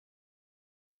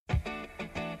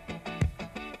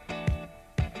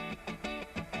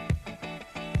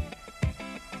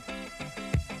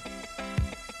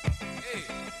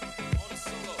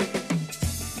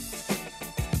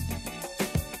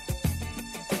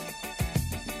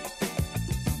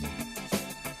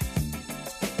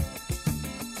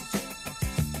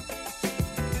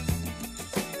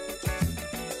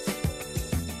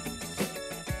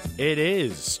It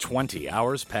is 20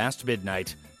 hours past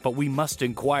midnight, but we must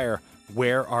inquire,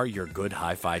 where are your good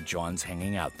hi-fi Johns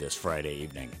hanging out this Friday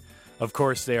evening? Of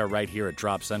course, they are right here at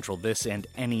Drop Central this and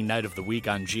any night of the week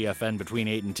on GFN between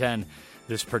 8 and 10,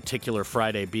 this particular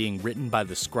Friday being written by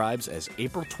the scribes as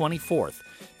April 24th,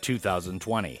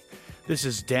 2020. This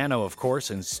is Danno, of course,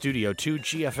 in Studio 2,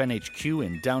 GFN HQ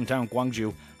in downtown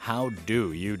Gwangju. How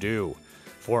do you do?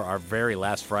 For our very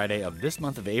last Friday of this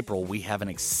month of April, we have an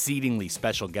exceedingly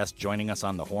special guest joining us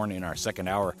on the horn in our second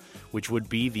hour, which would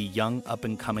be the young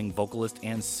up-and-coming vocalist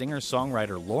and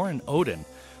singer-songwriter Loren Oden,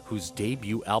 whose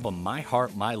debut album My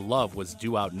Heart, My Love was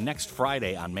due out next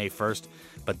Friday on May 1st,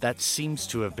 but that seems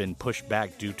to have been pushed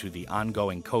back due to the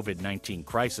ongoing COVID-19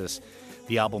 crisis.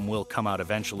 The album will come out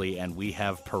eventually, and we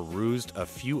have perused a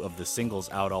few of the singles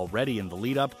out already in the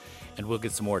lead-up, and we'll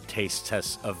get some more taste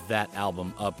tests of that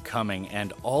album upcoming,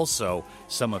 and also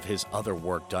some of his other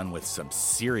work done with some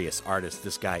serious artists.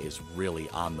 This guy is really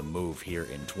on the move here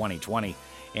in 2020.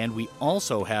 And we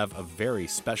also have a very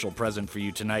special present for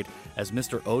you tonight, as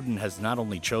Mr. Oden has not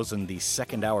only chosen the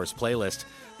second hour's playlist,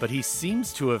 but he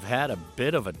seems to have had a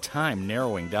bit of a time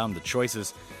narrowing down the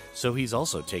choices, so he's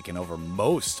also taken over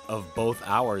most of both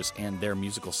hours and their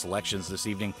musical selections this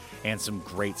evening, and some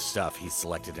great stuff he's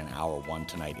selected in hour one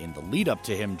tonight in the lead up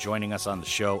to him joining us on the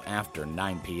show after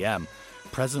 9 p.m.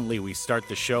 Presently, we start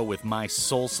the show with my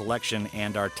soul selection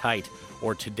and our tight,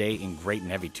 or Today in Great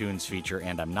and Heavy Tunes feature,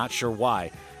 and I'm not sure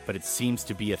why, but it seems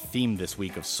to be a theme this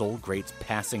week of soul greats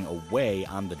passing away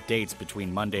on the dates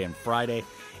between Monday and Friday,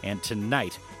 and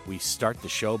tonight we start the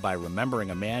show by remembering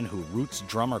a man who Roots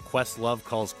drummer Questlove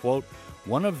calls, quote,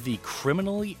 one of the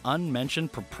criminally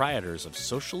unmentioned proprietors of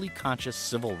socially conscious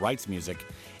civil rights music,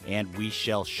 and we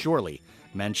shall surely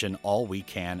mention all we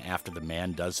can after the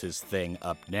man does his thing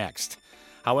up next.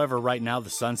 However, right now the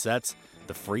sun sets,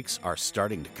 the freaks are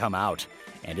starting to come out,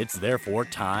 and it's therefore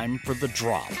time for the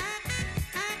drop.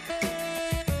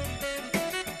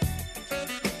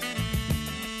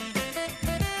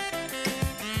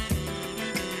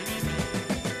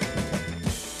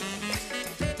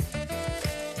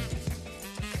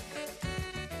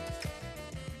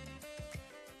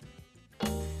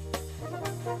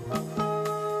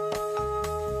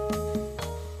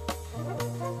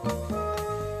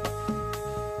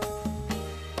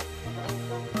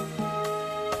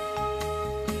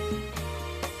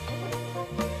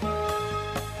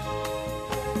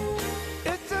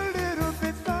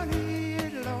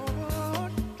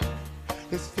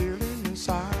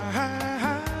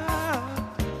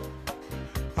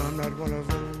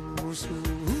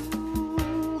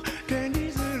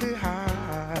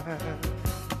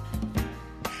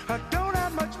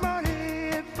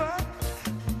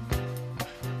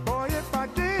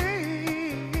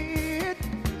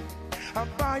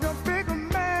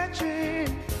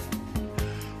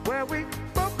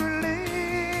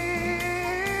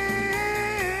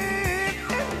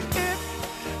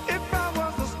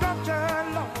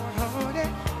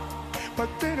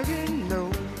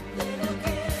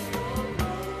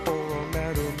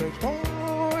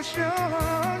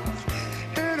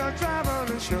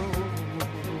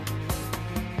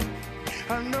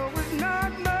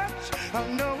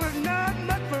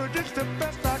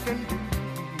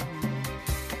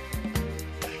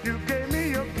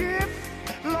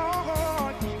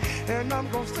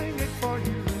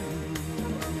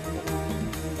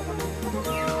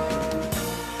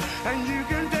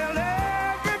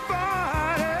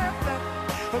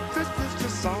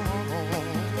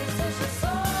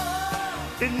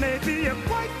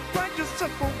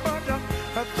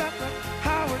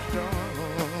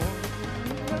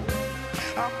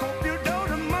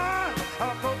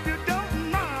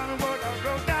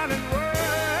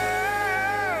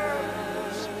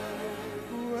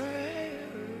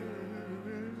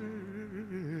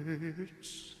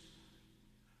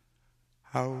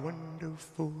 How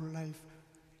wonderful life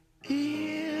is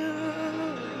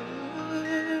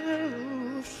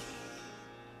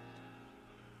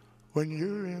when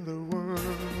you're in the world.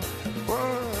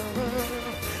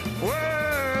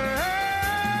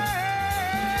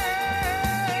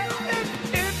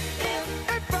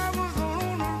 If I was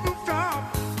on a rooftop,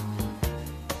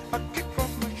 I'd kick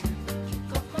off my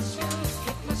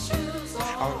shoes,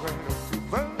 I'll write a few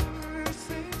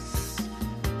verses,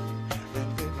 and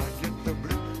then I get the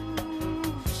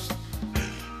blues.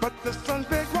 But the sun's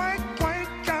been white,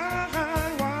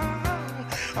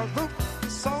 I wrote the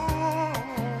song.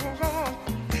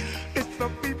 It's the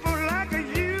people like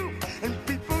you and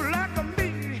people like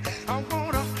me. I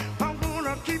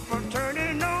wanna keep on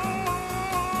turning on.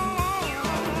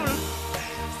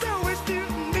 So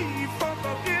excuse me for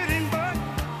forgetting, but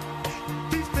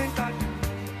these things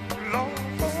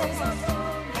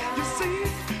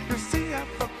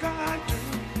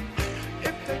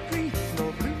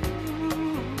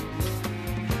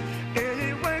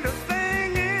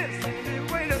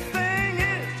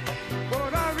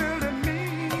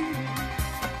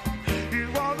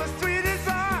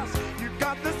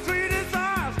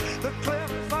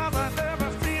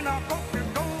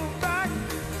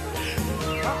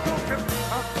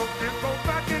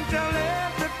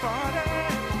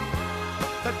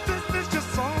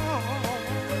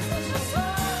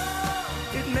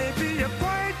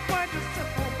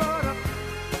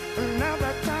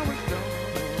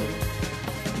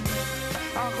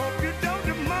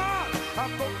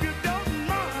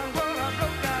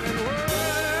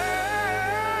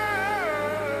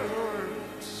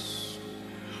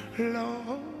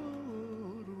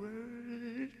Lord,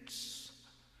 words.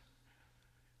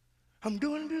 I'm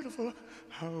doing beautiful.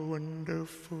 How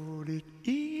wonderful it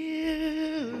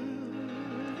is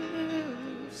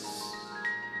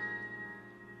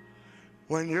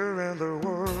when you're in the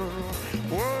world.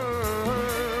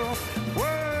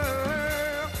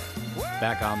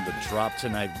 Back on the drop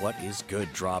tonight, what is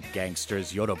good, drop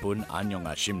gangsters? 여러분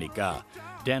안녕하십니까?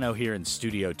 Danno here in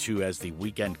Studio 2 as the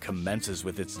weekend commences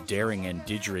with its daring and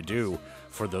didgeridoo.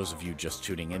 For those of you just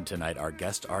tuning in tonight, our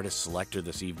guest artist selector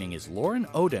this evening is Loren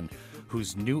Oden,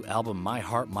 whose new album, My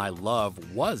Heart, My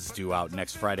Love, was due out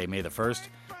next Friday, May the 1st,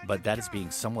 but that is being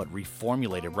somewhat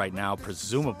reformulated right now,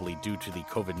 presumably due to the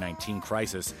COVID-19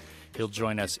 crisis. He'll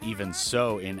join us even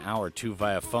so in Hour 2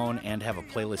 via phone and have a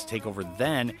playlist takeover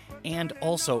then, and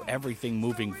also everything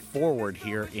moving forward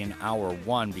here in Hour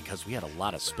 1 because we had a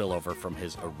lot of spillover from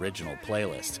his original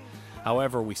playlist.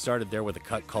 However, we started there with a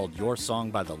cut called Your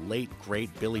Song by the late,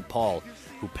 great Billy Paul,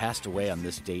 who passed away on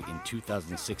this date in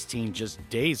 2016, just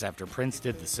days after Prince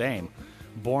did the same.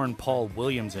 Born Paul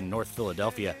Williams in North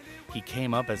Philadelphia, he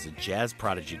came up as a jazz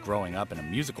prodigy growing up in a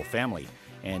musical family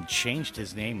and changed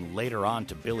his name later on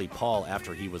to Billy Paul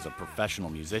after he was a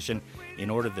professional musician in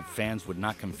order that fans would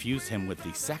not confuse him with the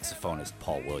saxophonist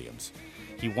Paul Williams.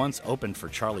 He once opened for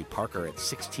Charlie Parker at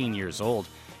 16 years old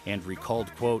and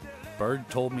recalled, quote, "Bird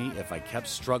told me if I kept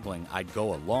struggling, I'd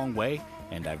go a long way,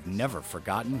 and I've never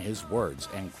forgotten his words,"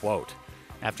 end quote.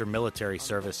 After military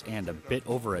service and a bit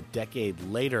over a decade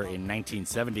later in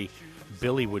 1970,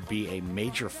 Billy would be a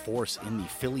major force in the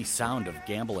Philly sound of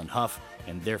Gamble and Huff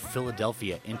and their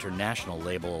Philadelphia International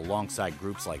label alongside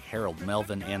groups like Harold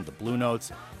Melvin and the Blue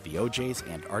Notes, the OJs,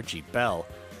 and Archie Bell.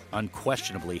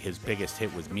 Unquestionably, his biggest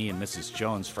hit was Me and Mrs.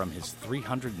 Jones from his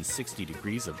 360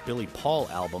 Degrees of Billy Paul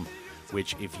album,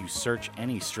 which, if you search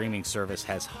any streaming service,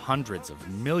 has hundreds of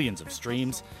millions of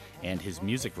streams, and his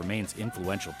music remains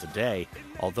influential today,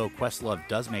 although Questlove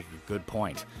does make a good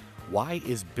point. Why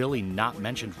is Billy not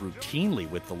mentioned routinely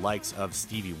with the likes of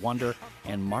Stevie Wonder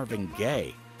and Marvin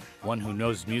Gaye? One who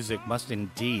knows music must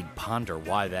indeed ponder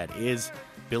why that is.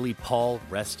 Billy Paul,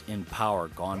 rest in power,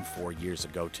 gone 4 years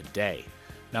ago today.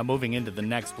 Now moving into the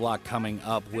next block coming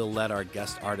up, we'll let our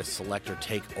guest artist selector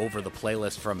take over the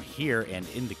playlist from here, and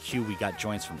in the queue we got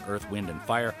joints from Earth, Wind &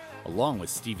 Fire, along with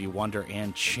Stevie Wonder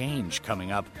and Change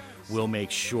coming up. We'll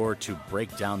make sure to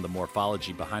break down the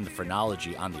morphology behind the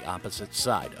phrenology on the opposite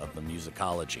side of the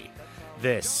musicology.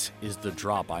 This is The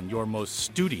Drop on your most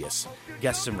studious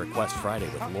Guests and Request Friday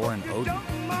with Loren Oden.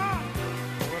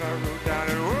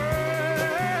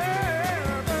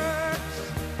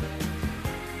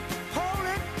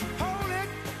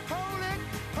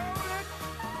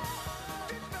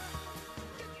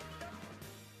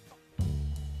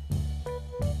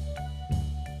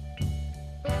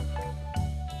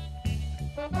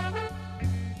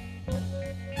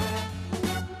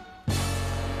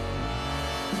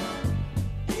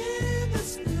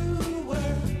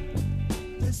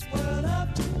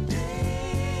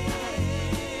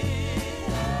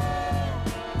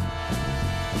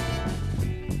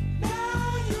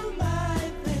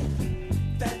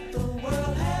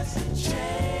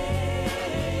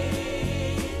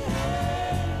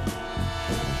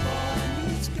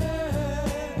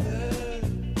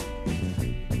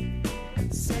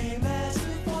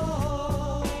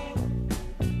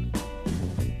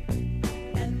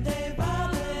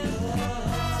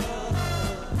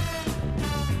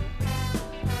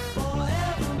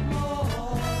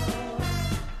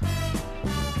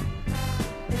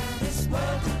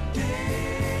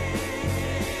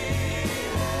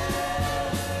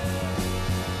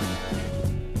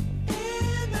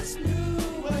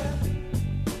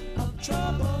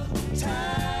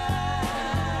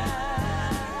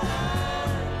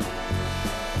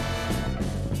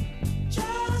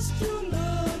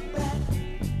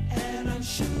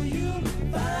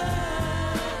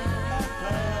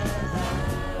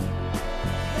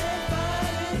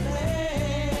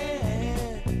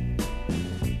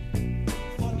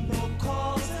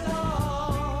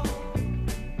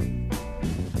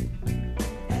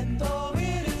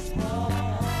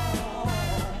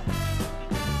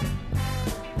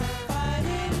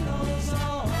 Fighting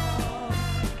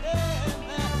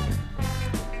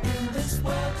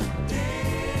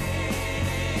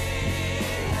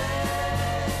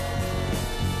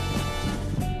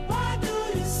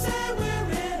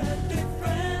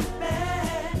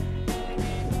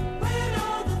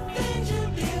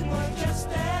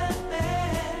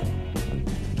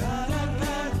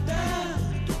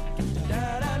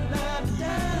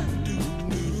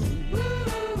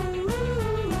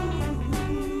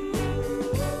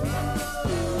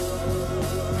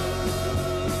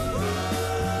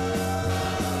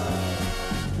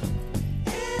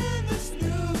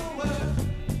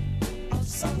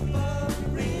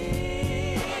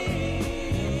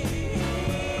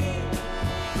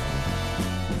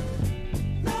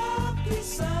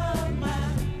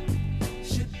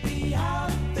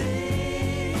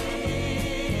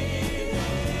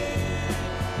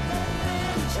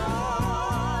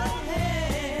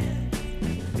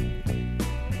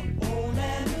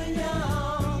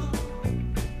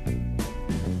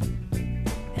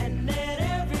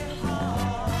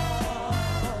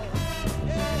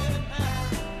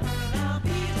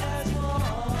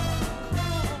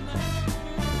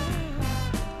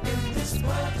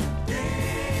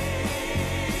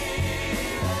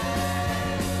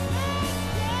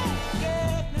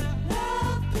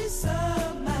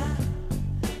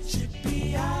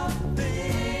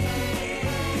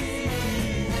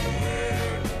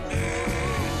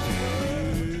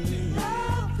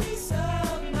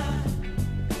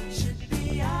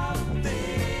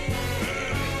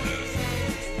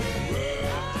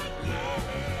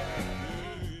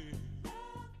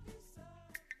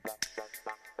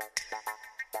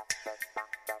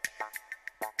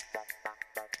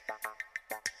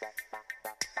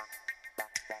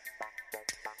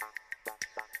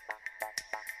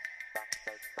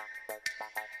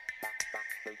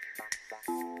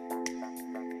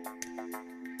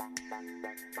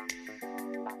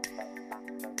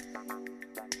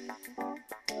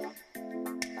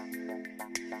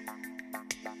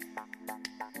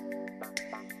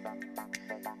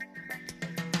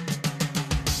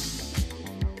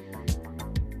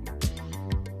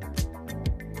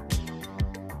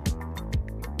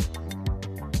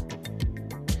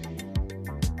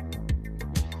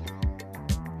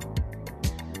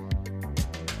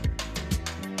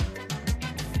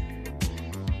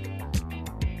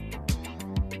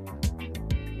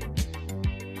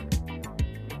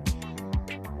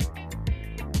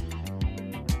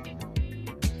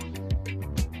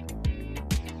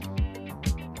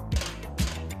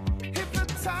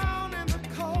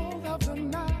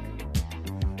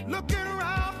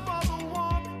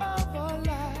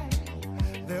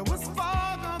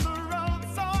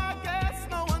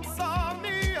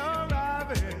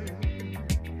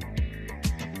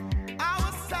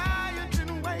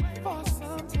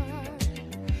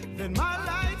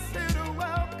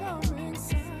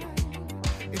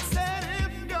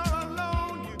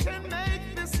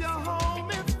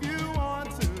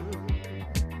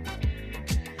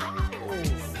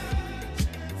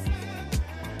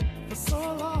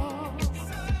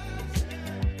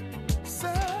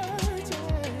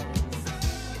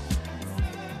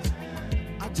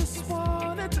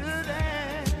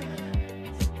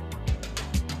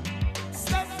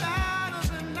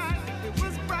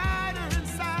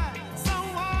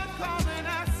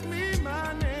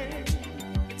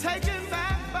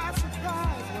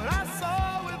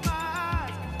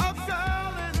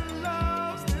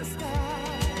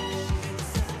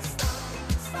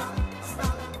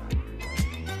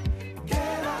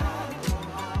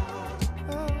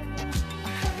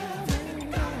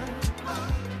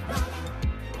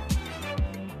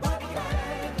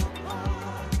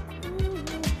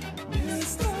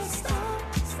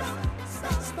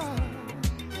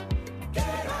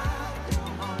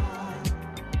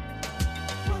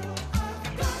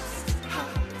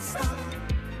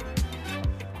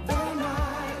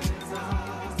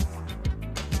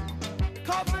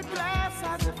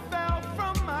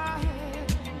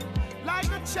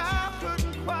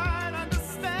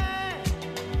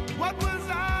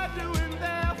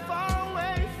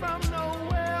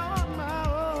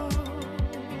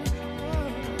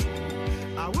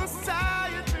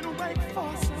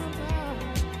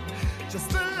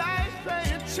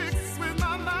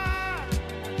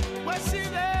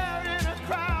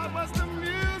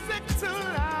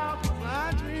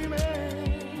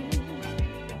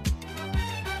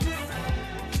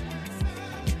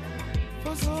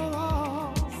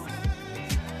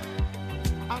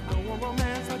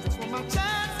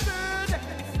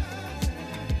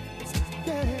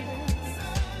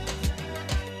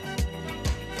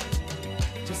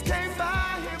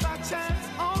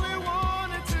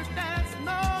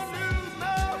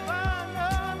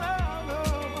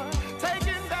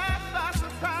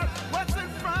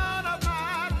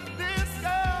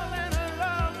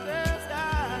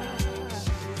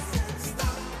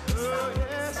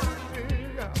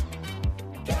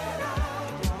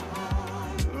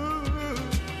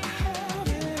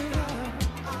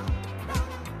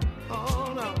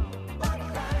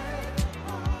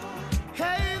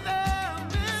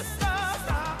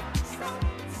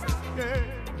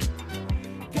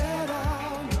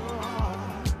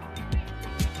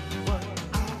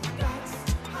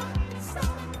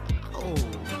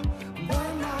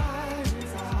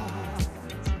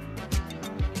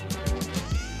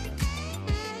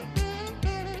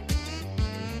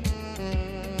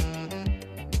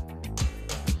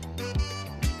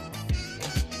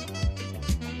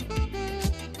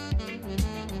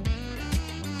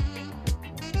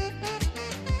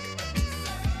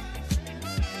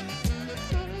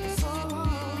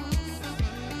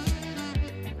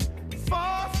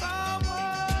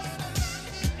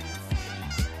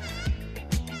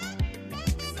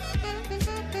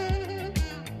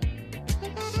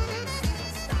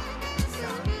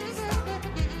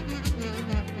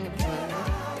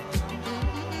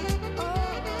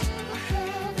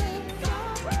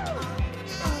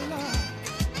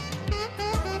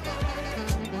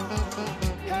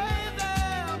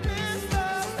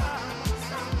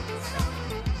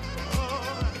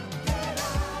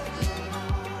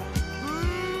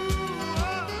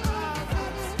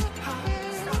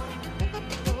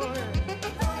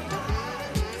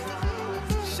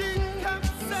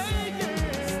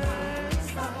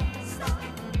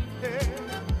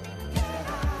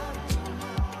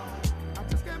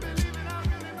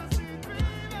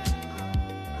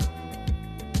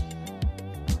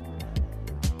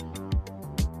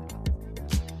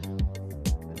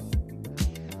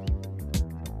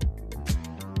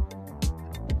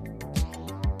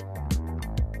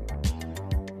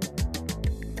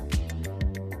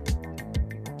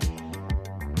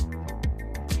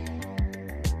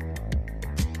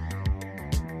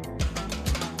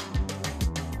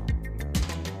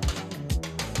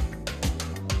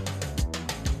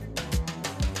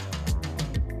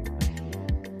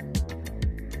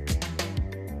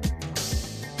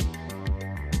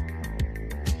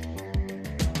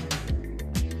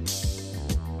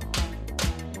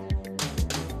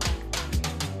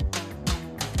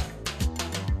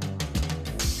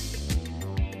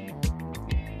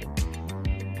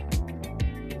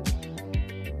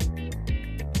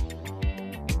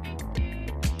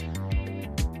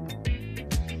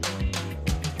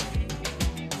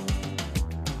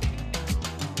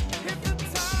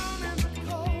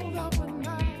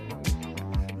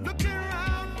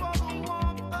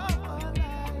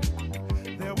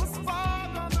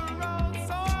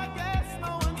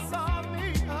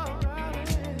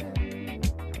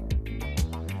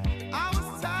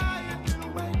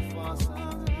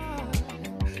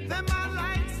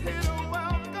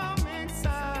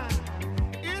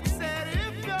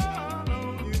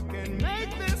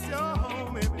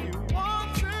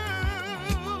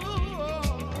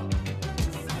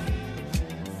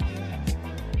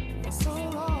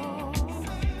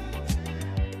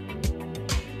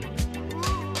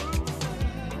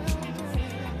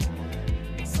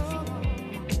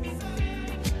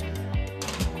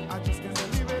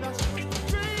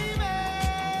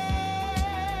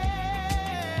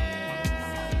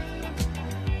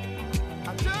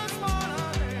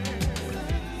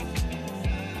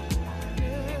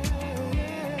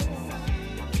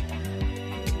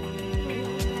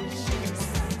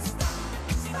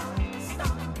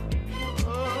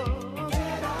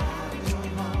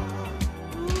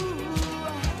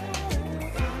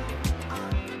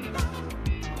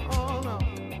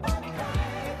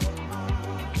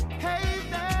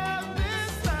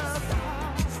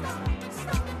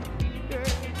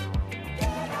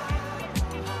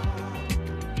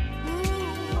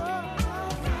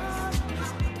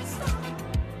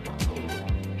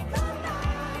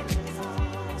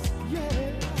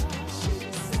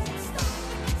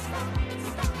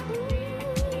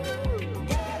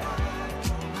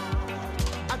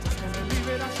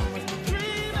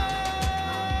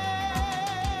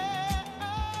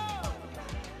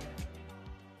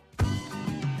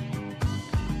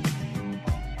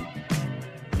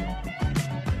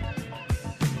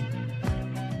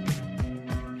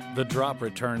The Drop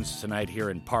returns tonight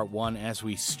here in part one as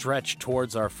we stretch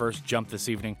towards our first jump this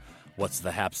evening. What's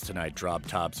the haps tonight, Drop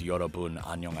Tops, Yorobun,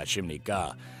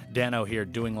 안녕하십니까? Danno here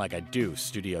doing like I do,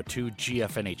 Studio 2,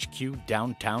 GFN HQ,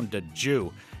 downtown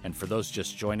Jeju. And for those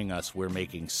just joining us, we're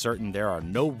making certain there are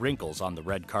no wrinkles on the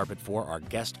red carpet for our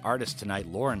guest artist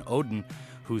tonight, Loren Oden,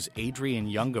 whose Adrien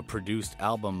Younge produced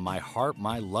album My Heart,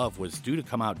 My Love was due to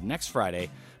come out next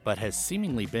Friday, but has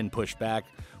seemingly been pushed back.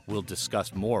 We'll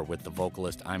discuss more with the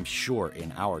vocalist, I'm sure,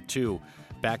 in hour two.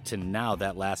 Back to now,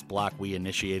 that last block, we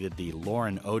initiated the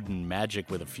Loren Oden magic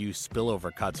with a few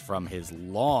spillover cuts from his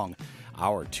long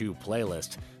hour two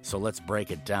playlist. So let's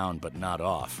break it down, but not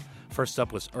off. First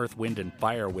up was Earth, Wind, and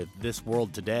Fire with This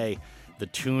World Today. The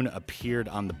tune appeared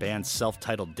on the band's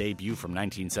self-titled debut from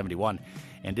 1971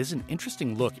 and is an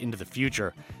interesting look into the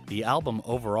future. The album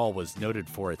overall was noted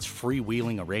for its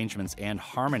freewheeling arrangements and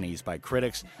harmonies by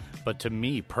critics, but to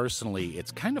me personally,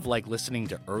 it's kind of like listening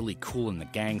to early Kool and the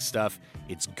Gang stuff.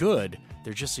 It's good,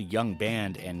 they're just a young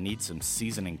band and need some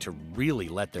seasoning to really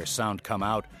let their sound come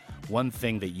out. One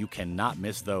thing that you cannot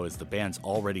miss, though, is the band's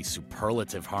already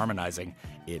superlative harmonizing,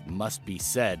 It Must Be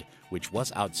Said, which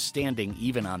was outstanding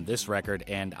even on this record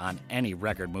and on any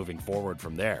record moving forward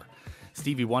from there.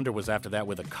 Stevie Wonder was after that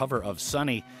with a cover of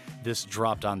Sunny. This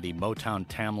dropped on the Motown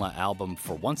Tamla album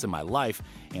For Once in My Life,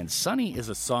 and Sunny is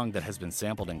a song that has been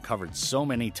sampled and covered so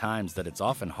many times that it's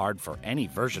often hard for any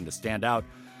version to stand out,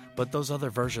 but those other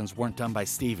versions weren't done by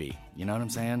Stevie, you know what I'm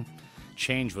saying?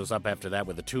 Change was up after that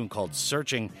with a tune called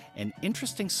Searching, an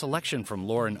interesting selection from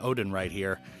Loren Oden right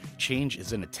here. Change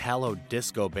is an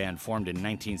Italo-disco band formed in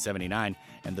 1979,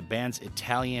 and the band's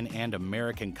Italian and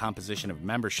American composition of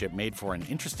membership made for an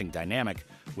interesting dynamic,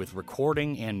 with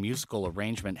recording and musical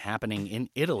arrangement happening in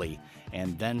Italy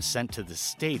and then sent to the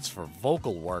States for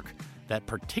vocal work. That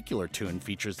particular tune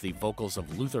features the vocals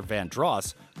of Luther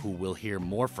Vandross, who we'll hear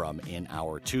more from in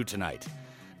hour two tonight.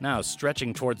 Now,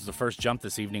 stretching towards the first jump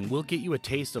this evening, we'll get you a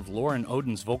taste of Loren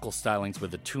Oden's vocal stylings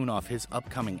with a tune off his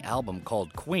upcoming album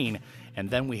called Queen, and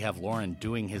then we have Loren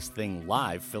doing his thing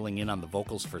live, filling in on the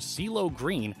vocals for CeeLo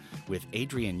Green with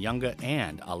Adrien Younge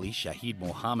and Ali Shaheed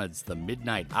Muhammad's The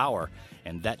Midnight Hour,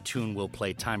 and that tune we'll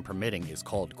play time permitting is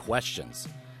called Questions.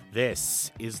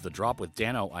 This is The Drop with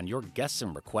Danno on your Guests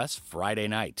and Requests Friday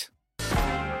night. No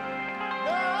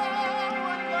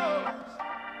one knows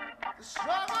the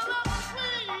struggle of a queen.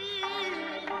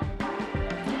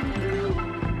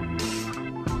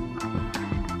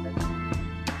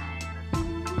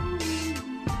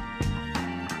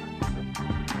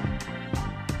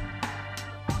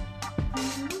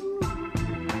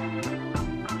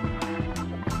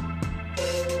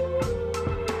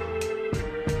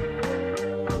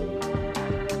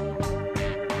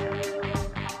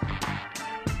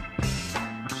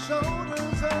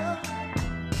 Shoulders up,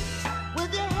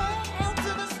 with your head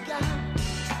to the sky.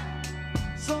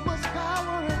 So much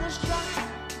power in a stride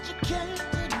that you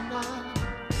can't deny.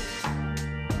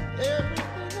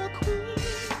 Everything a queen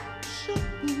should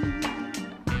be.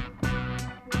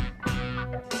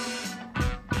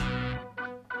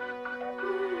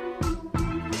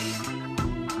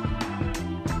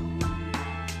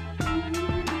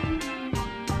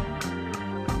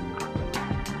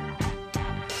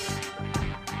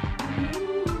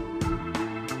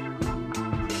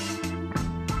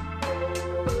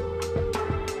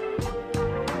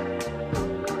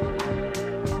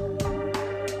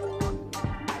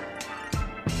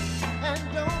 And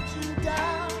don't you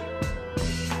doubt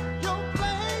your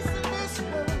place in this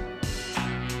world.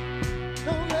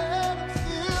 Don't let 'em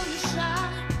steal your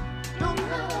shine. Don't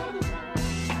let 'em.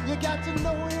 You got to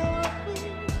know you're a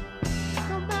queen,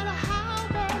 no matter how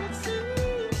bad it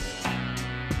seems.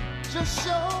 Just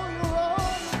show your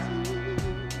royalty.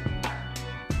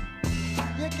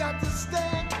 You got to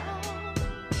stand tall.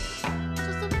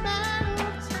 Just a matter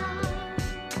of time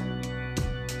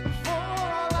before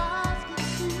our eyes can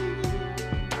see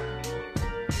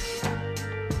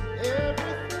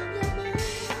everything you're meant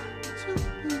to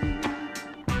be.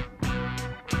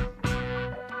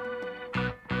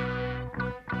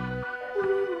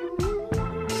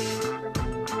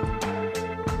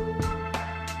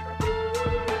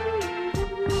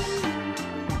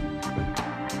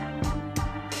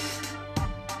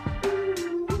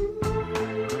 Ooh.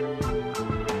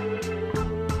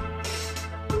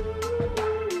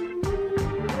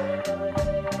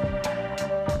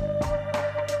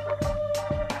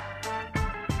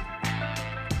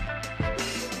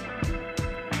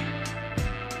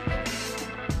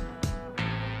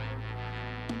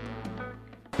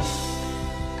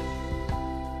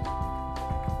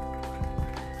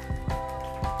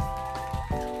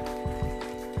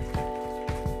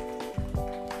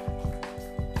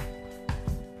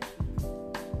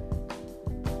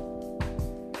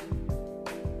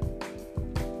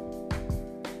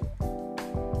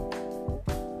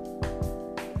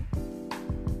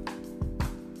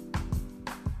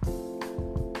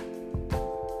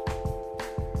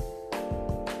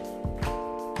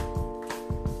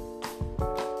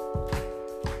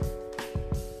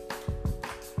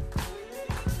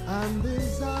 I'm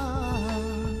bizarre,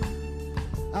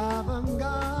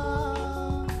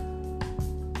 avant-garde.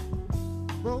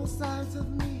 Both sides of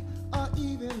me are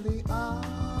evenly odd.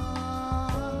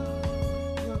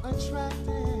 You're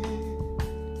attracted,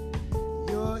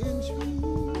 you're intrigued.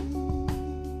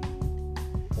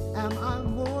 Am I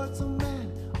mortal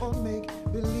man or make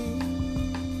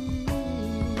believe?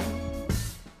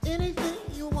 Anything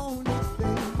you want to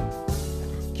think,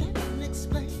 I can't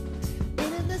explain.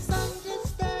 Any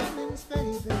misunderstandings,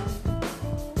 baby,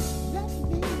 let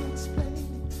me explain.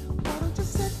 Why don't you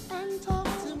sit and talk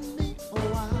to me a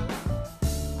while?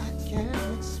 I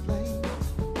can't explain.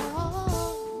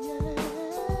 Oh, yeah.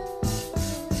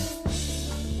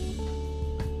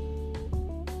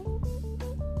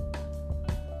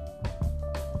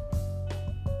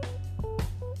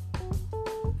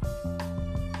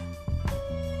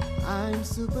 I'm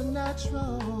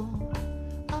supernatural,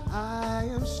 I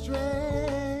am strange.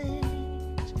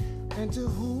 And to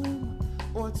whom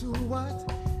or to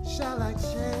what shall I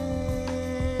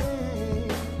change?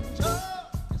 Oh,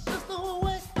 it's just the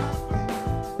way I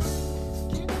am.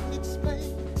 Can't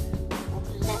explain. Oh,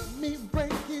 let me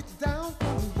break it down for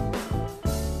you.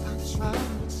 I'll try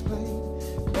to explain.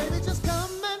 Baby, just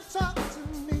come and talk to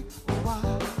me a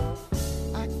while.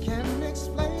 I can't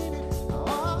explain it.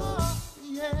 Oh,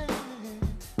 yeah.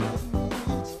 Let me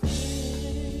explain.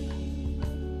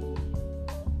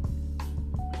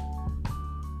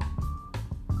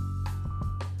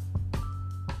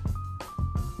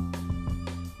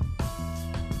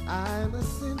 I'm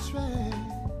eccentric,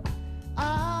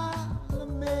 I'm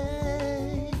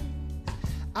amazed.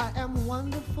 I am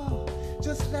wonderful,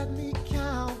 just let me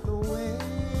count the ways.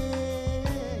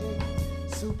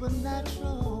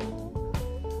 Supernatural,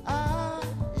 I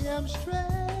am strange.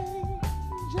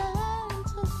 And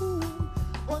to whom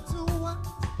or to what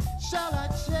shall I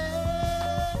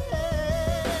change?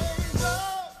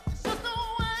 Oh, it's just the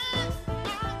way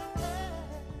I am.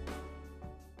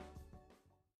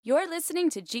 You're listening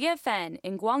to GFN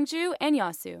in Gwangju and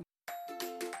Yeosu.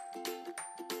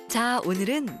 자,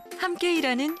 오늘은 함께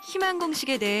일하는 희망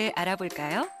공식에 대해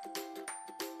알아볼까요?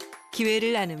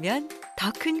 기회를 나누면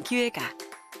더 큰 기회가,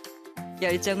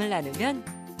 열정을 나누면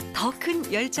더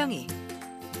큰 열정이,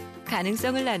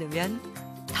 가능성을 나누면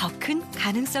더 큰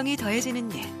가능성이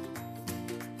더해지는 일.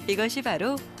 이것이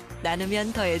바로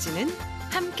나누면 더해지는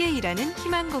함께 일하는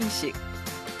희망 공식.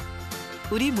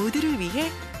 우리 모두를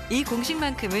위해 이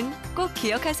공식만큼은 꼭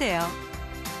기억하세요.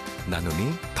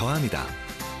 나눔이 더합니다.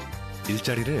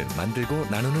 일자리를 만들고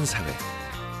나누는 사회.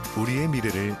 우리의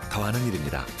미래를 더하는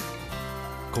일입니다.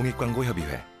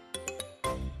 공익광고협의회.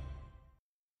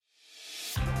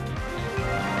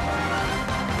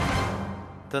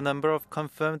 The number of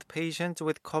confirmed patients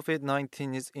with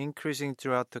COVID-19 is increasing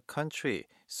throughout the country,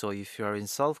 so if you are in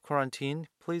self-quarantine,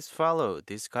 please follow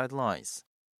these guidelines.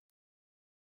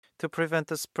 To prevent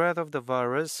the spread of the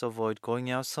virus, avoid going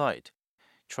outside.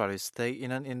 Try to stay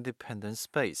in an independent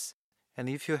space. And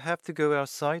if you have to go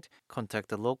outside, contact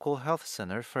the local health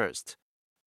center first.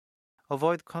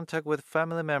 Avoid contact with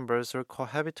family members or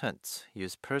cohabitants.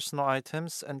 Use personal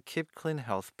items and keep clean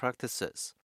health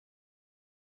practices.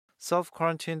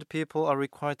 Self-quarantined people are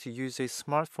required to use a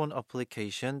smartphone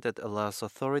application that allows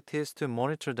authorities to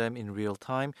monitor them in real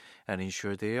time and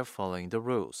ensure they are following the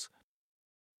rules.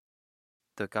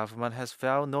 The government has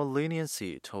vowed no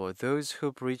leniency toward those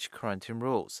who breach quarantine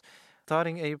rules.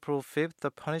 Starting April 5th,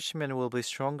 the punishment will be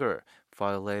stronger.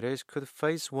 Violators could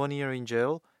face 1 year in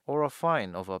jail or a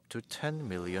fine of up to 10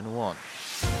 million won.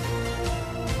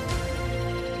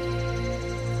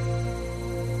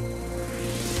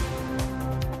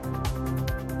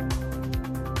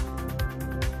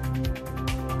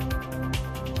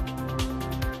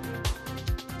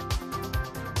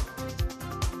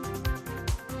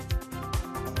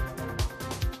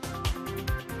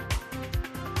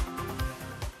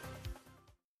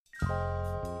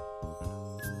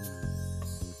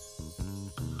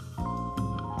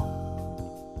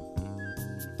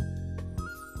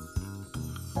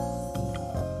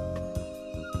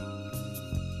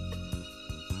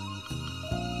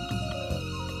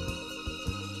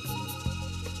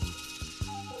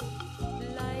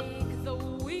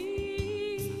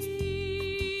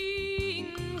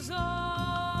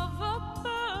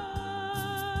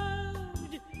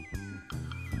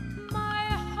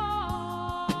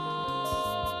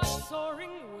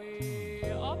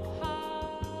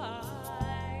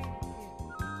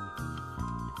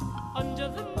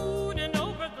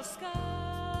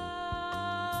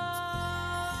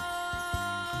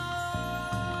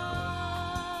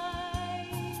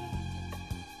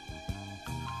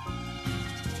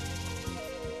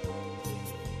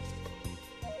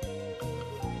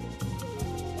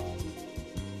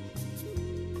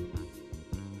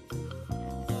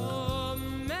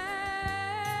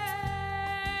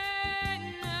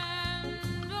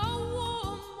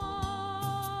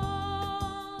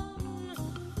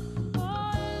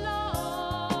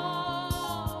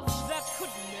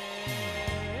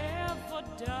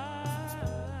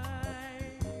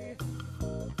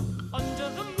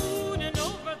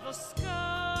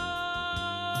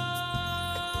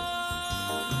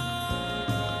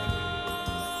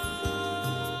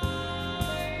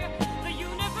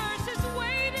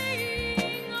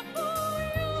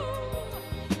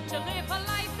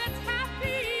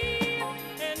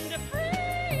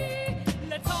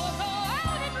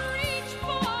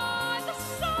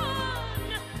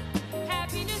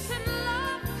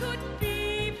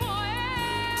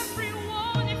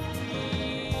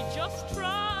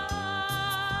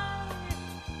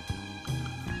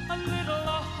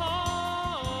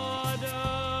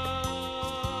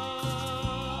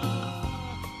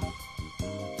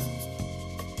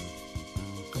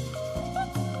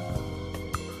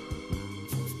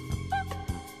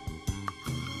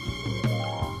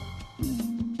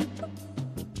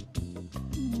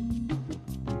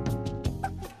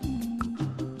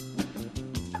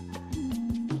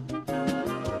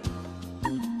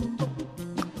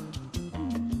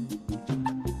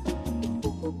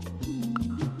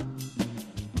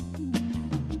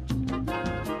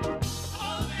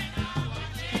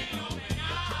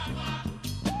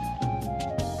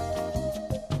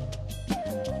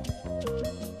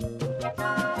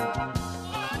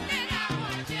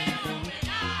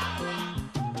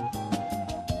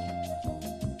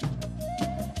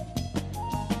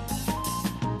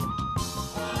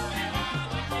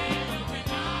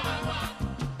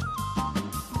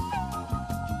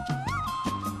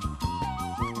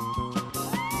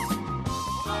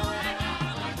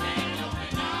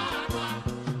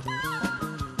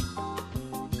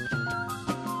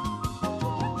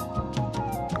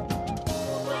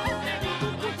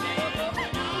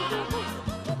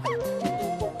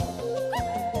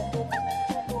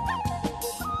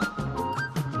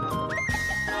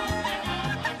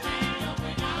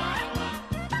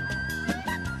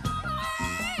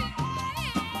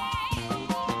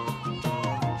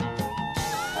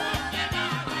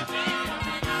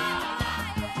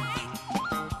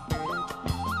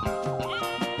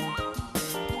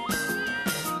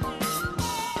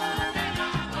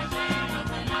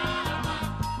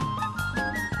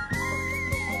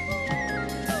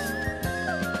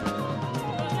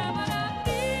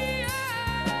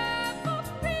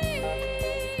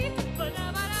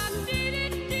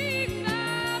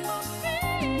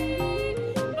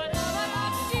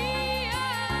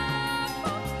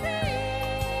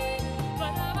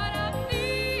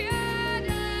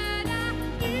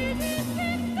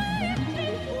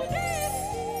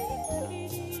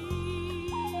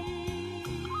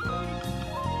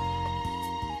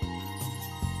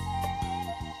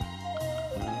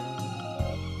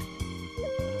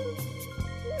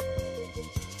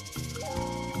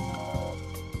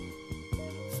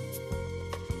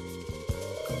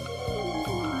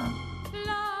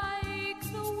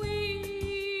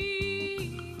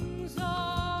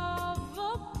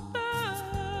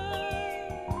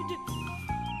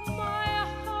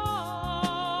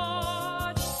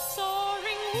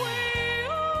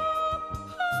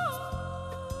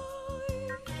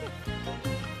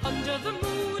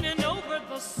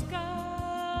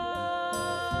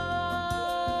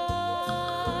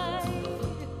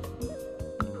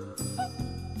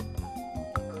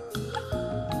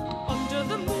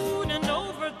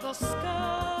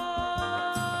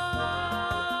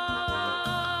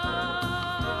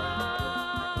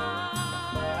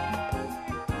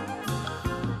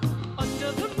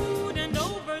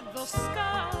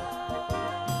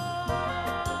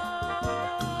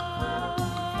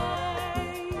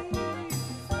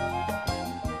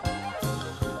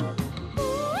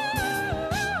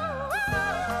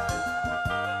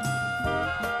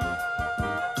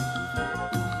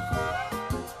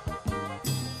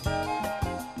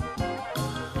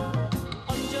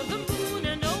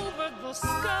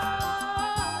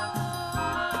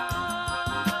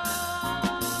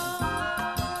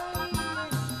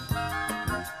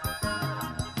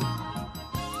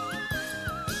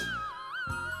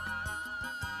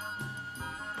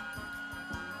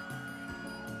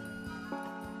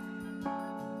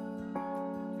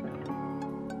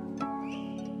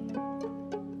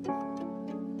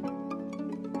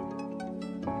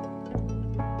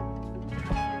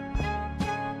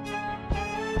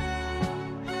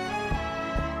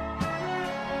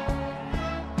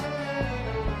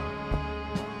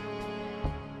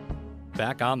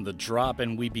 back on The Drop,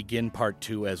 and we begin part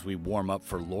 2 as we warm up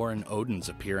for Loren Oden's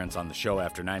appearance on the show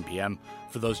after 9 p.m.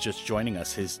 For those just joining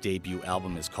us, his debut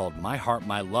album is called My Heart,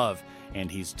 My Love, and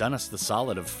he's done us the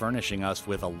solid of furnishing us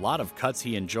with a lot of cuts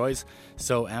he enjoys.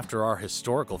 So after our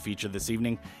historical feature this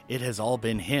evening, it has all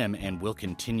been him and will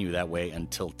continue that way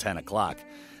until 10 o'clock.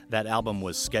 That album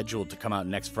was scheduled to come out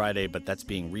next Friday, but that's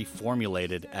being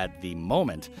reformulated at the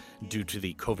moment due to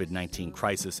the COVID-19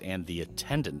 crisis and the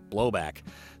attendant blowback.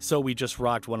 So we just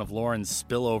rocked one of Loren's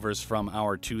spillovers from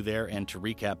hour 2 there, and to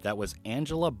recap, that was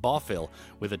Angela Bofill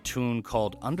with a tune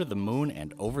called Under the Moon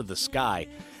and Over the Sky.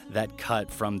 That cut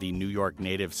from the New York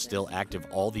native, still active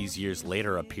all these years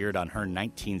later, appeared on her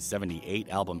 1978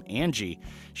 album Angie.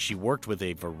 She worked with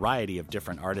a variety of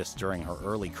different artists during her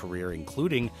early career,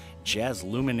 including jazz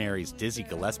luminaries Dizzy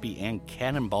Gillespie and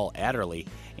Cannonball Adderley,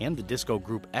 and the disco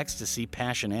group Ecstasy,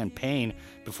 Passion, and Pain,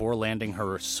 before landing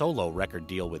her solo record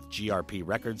deal with GRP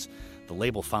Records, the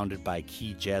label founded by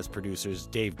key jazz producers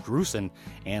Dave Grusin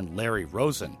and Larry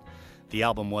Rosen. The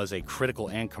album was a critical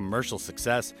and commercial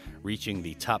success, reaching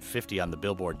the top 50 on the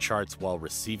Billboard charts while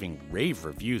receiving rave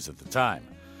reviews at the time.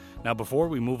 Now, before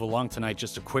we move along tonight,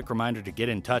 just a quick reminder to get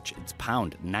in touch. It's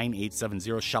pound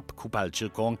 9870 Shop Kupal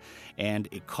Chilkong, and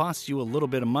it costs you a little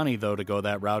bit of money, though, to go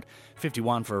that route. 50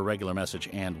 won for a regular message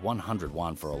and 100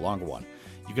 won for a longer one.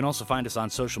 You can also find us on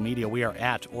social media. We are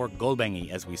at, or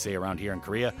Golbangi, as we say around here in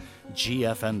Korea,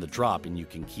 GFN The Drop, and you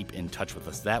can keep in touch with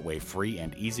us that way, free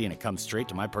and easy, and it comes straight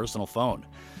to my personal phone.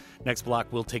 Next block,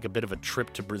 we'll take a bit of a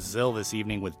trip to Brazil this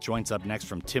evening with joints up next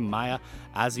from Tim Maia,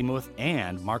 Azymuth,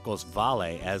 and Marcos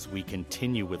Valle as we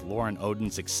continue with Loren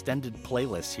Oden's extended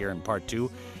playlist here in part 2,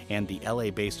 and the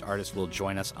LA-based artist will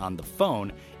join us on the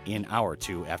phone in hour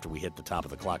 2 after we hit the top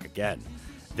of the clock again.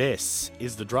 This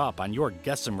is The Drop on your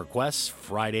Guests and Requests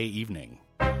Friday evening.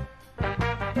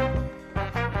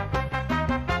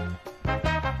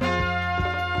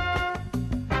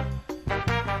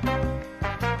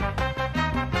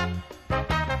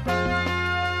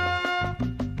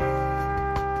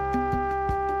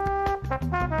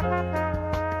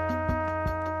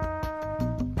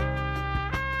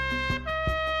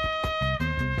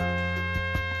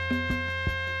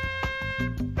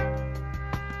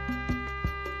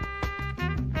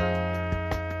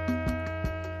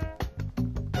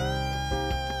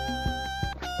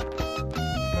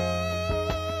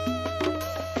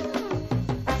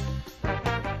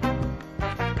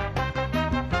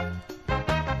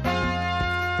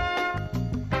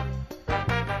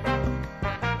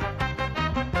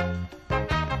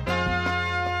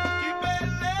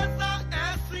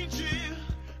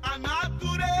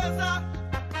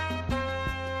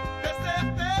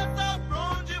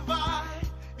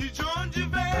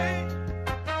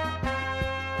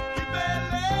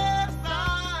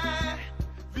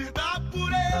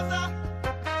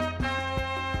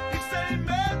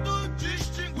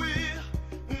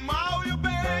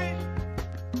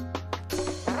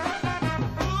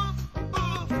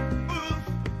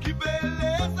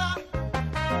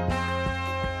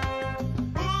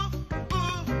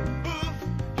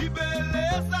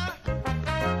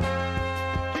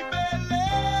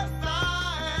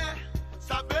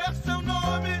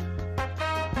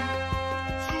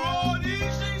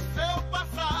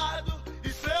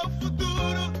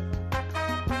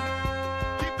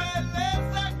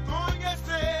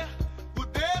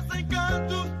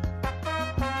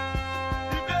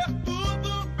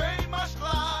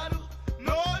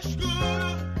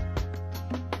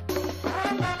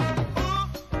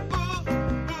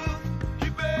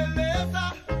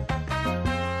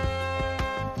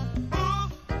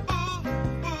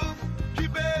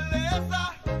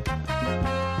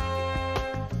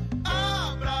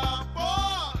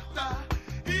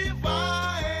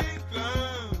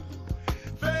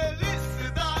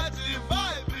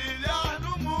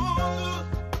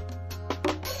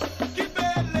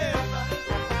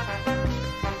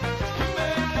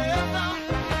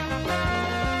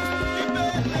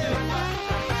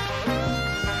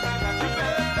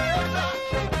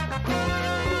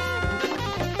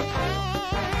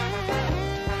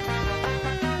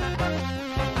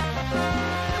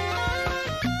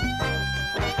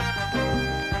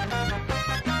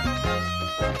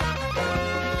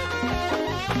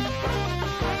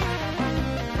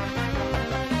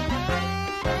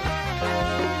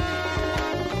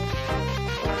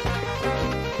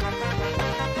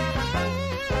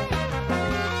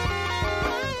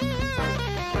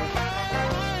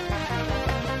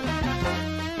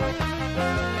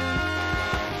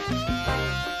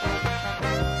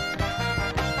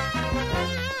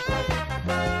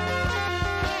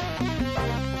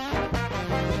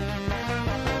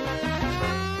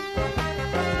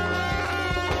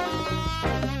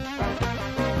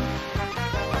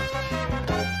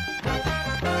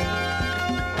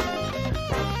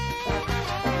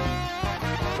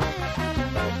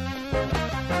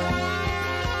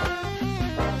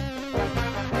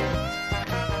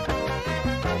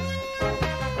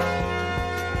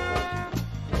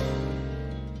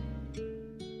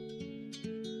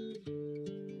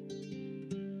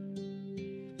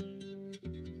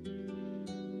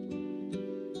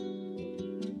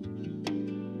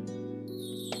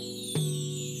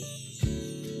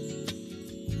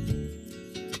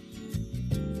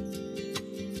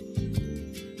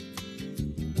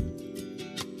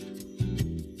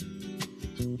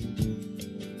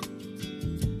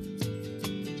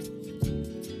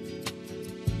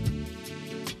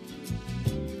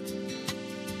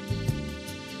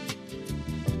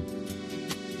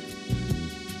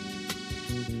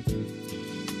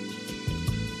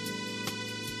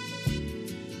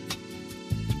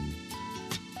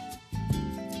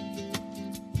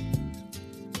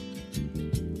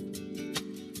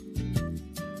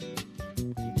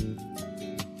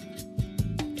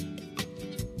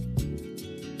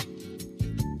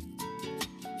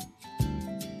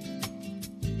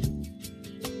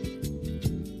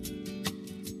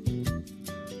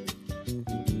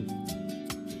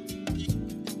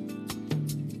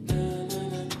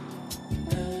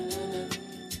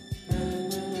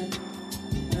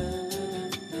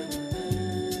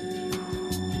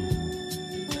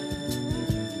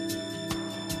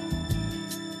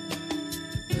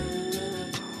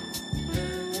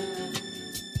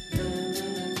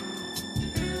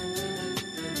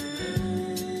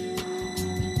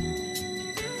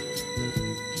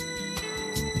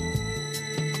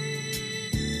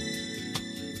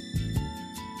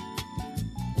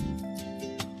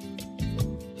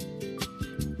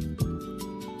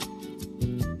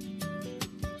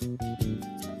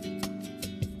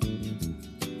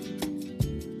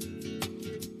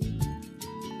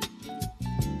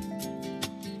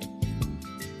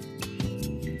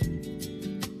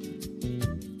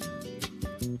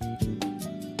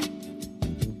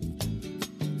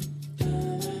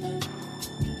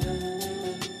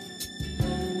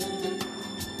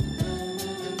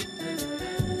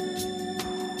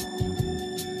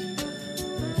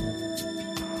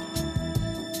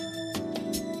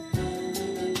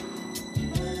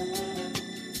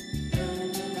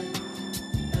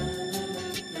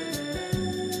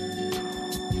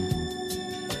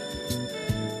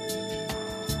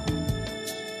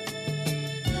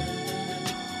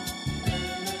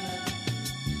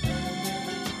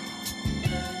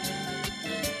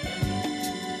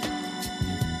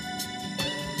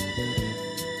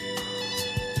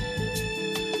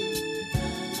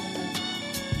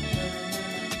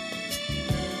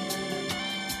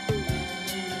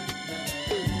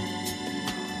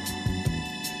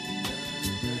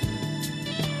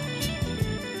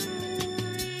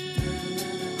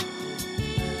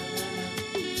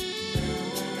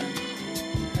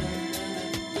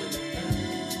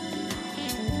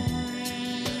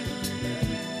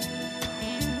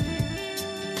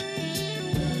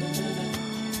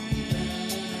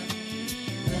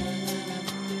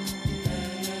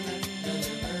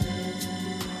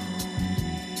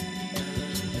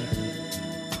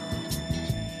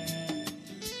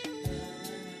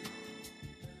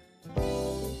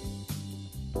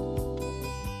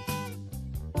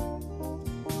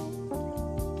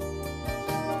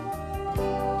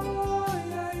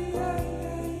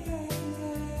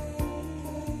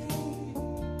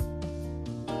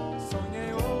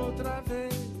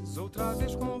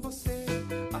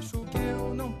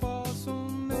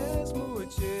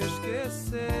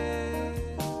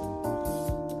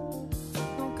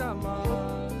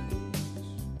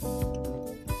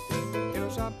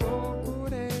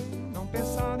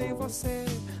 você,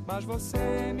 mas você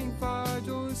me invade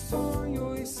os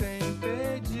sonhos sem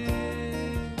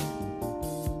pedir.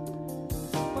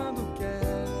 Quando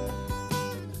quer,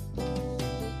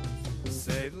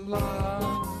 sei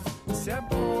lá, se é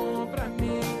bom pra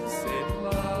mim, sei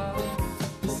lá,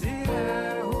 se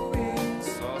é ruim,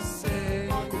 só sei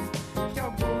que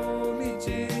algo me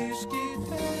diz que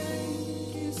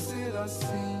tem que ser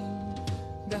assim.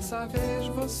 Dessa vez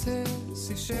você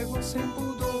se chegou sem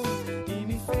pudor e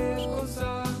me fez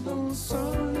gozar num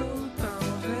sonho tão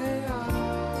real.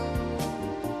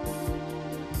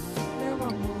 Meu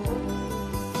amor,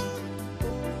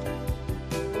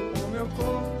 o meu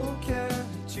corpo quer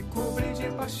te cobrir de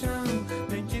paixão,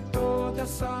 nem que toda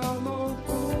essa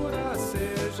loucura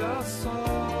seja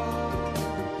só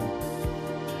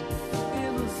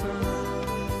ilusão.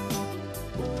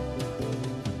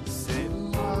 Sei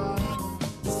lá,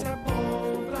 se é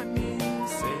bom pra mim,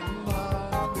 sei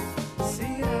lá, se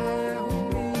é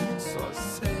ruim, só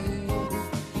sei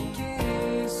que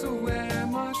isso é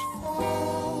mais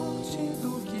forte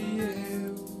do que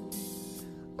eu.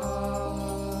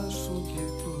 Acho que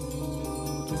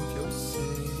tudo que eu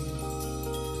sei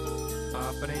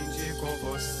aprendi com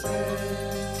você,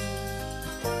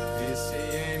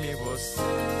 viciei em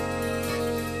você,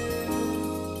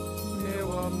 meu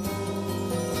amor.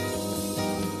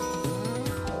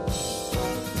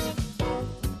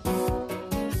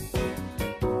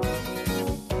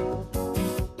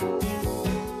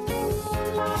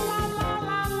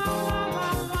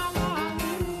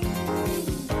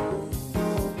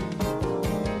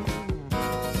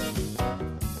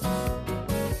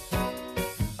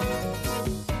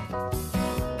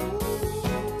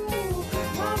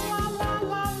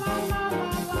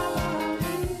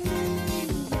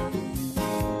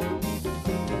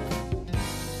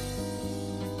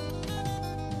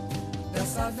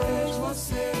 Dessa vez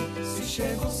você se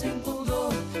chegou sem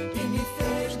pudor e me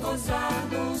fez gozar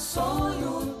num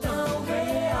sonho tão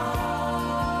real.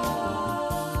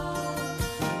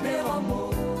 Meu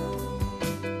amor,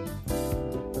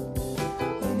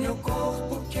 o meu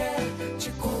corpo quer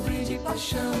te cobrir de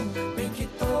paixão, bem que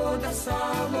toda essa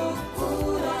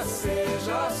loucura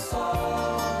seja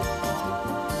só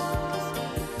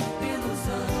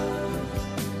ilusão.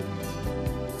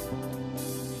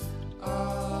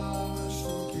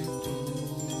 Acho que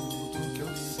tudo que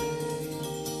eu sei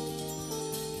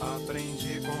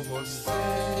aprendi com você,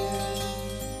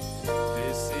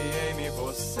 viciei-me em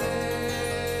você.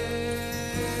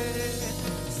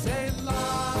 Sei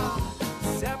lá,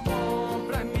 se é bom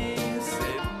pra mim,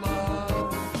 sei lá,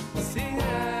 se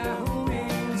é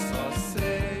ruim, só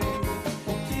sei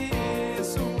que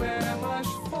isso é mais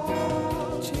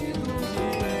forte do que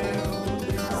eu.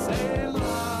 Sei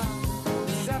lá,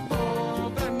 se é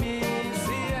bom pra mim,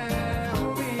 se é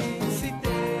ruim, se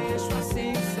deixo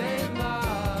assim, sei lá,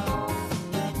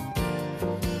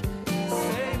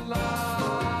 sei lá,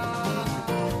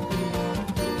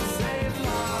 sei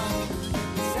lá,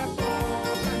 se é bom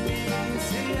pra mim,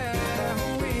 se é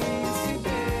ruim, se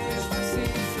deixo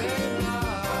assim, sei lá,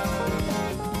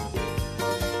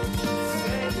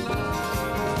 sei lá,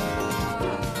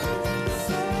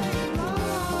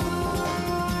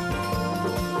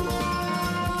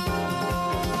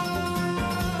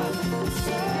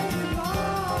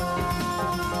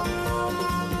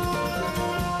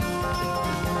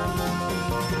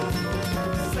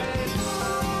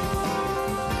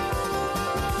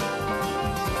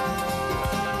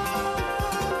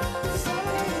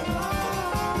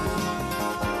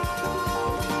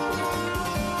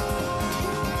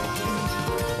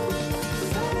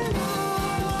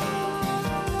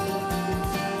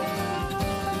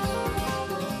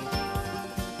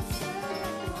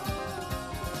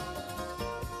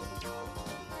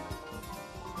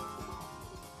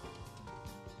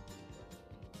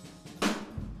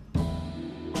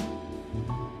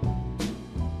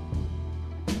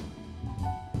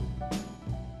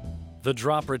 The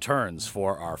drop returns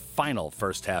for our final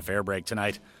first half air break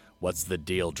tonight. What's the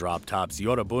deal, drop tops?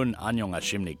 여러분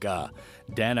안녕하십니까?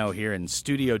 Danno here in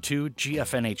Studio 2,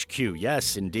 GFN HQ.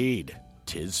 Yes, indeed,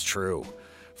 'tis true.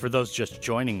 For those just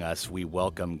joining us, we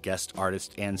welcome guest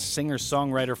artist and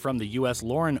singer-songwriter from the U.S.,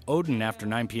 Loren Oden, after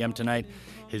 9 p.m. tonight.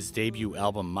 His debut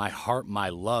album, My Heart, My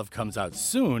Love, comes out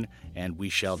soon, and we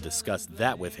shall discuss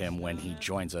that with him when he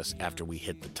joins us after we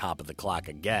hit the top of the clock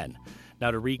again. Now,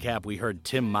 to recap, we heard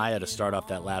Tim Maia to start off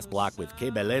that last block with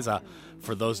Que Beleza.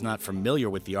 For those not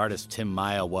familiar with the artist, Tim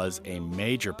Maia was a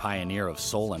major pioneer of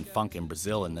soul and funk in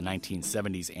Brazil in the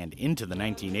 1970s and into the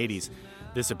 1980s.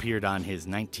 This appeared on his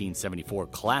 1974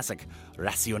 classic,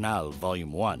 Racional,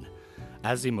 Volume 1.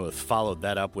 Azymuth followed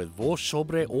that up with Voo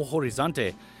Sobre O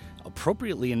Horizonte,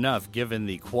 Appropriately enough, given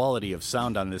the quality of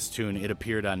sound on this tune, it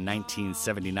appeared on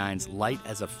 1979's Light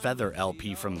as a Feather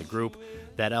LP from the group.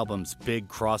 That album's big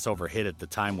crossover hit at the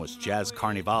time was Jazz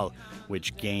Carnival,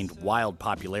 which gained wild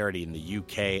popularity in the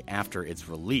UK after its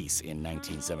release in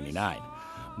 1979.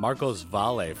 Marcos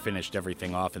Valle finished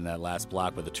everything off in that last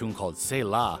block with a tune called C'est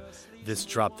La. This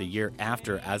dropped the year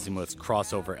after Azymuth's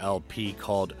crossover LP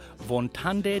called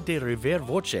Vontade de Rever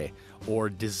Voce, or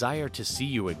Desire to See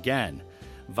You Again.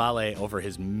 Valle, over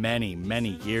his many,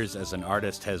 many years as an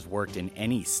artist, has worked in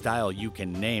any style you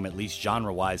can name, at least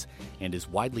genre-wise, and is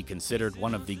widely considered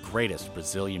one of the greatest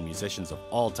Brazilian musicians of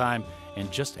all time.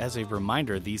 And just as a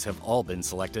reminder, these have all been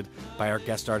selected by our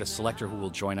guest artist Selector, who will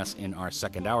join us in our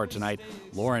second hour tonight,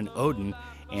 Loren Oden.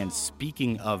 And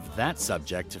speaking of that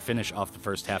subject, to finish off the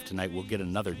first half tonight, we'll get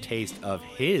another taste of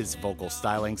his vocal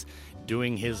stylings,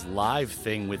 doing his live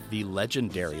thing with the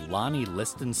legendary Lonnie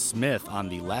Liston Smith on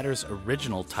the latter's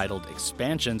original titled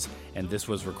Expansions, and this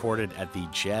was recorded at the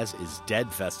Jazz is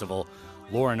Dead Festival.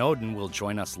 Loren Oden will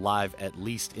join us live, at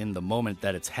least in the moment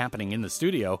that it's happening in the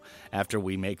studio, after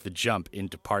we make the jump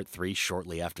into part 3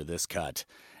 shortly after this cut.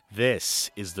 This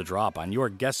is The Drop on your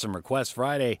Guest Some Request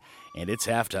Friday, and it's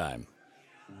halftime.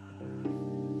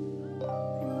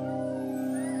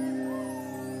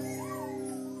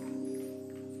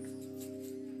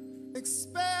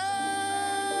 Expand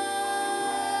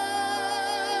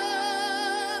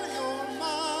your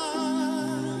mind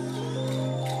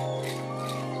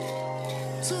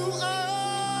to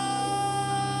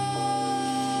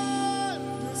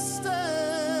understand.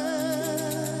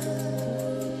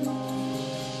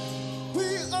 We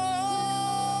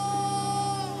all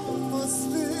must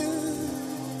live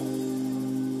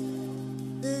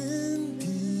in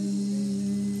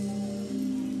peace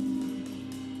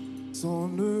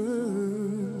on earth.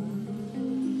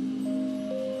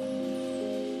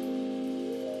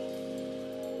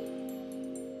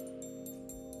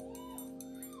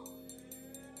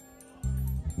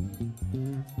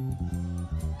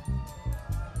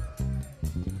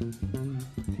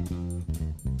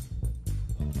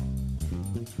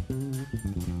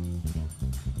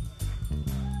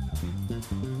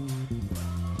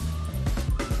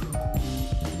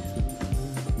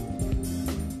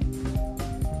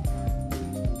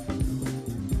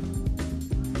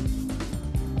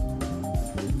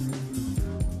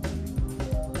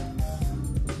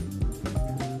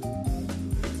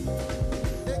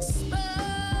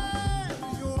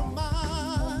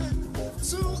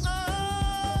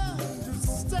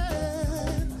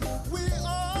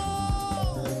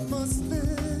 Must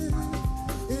live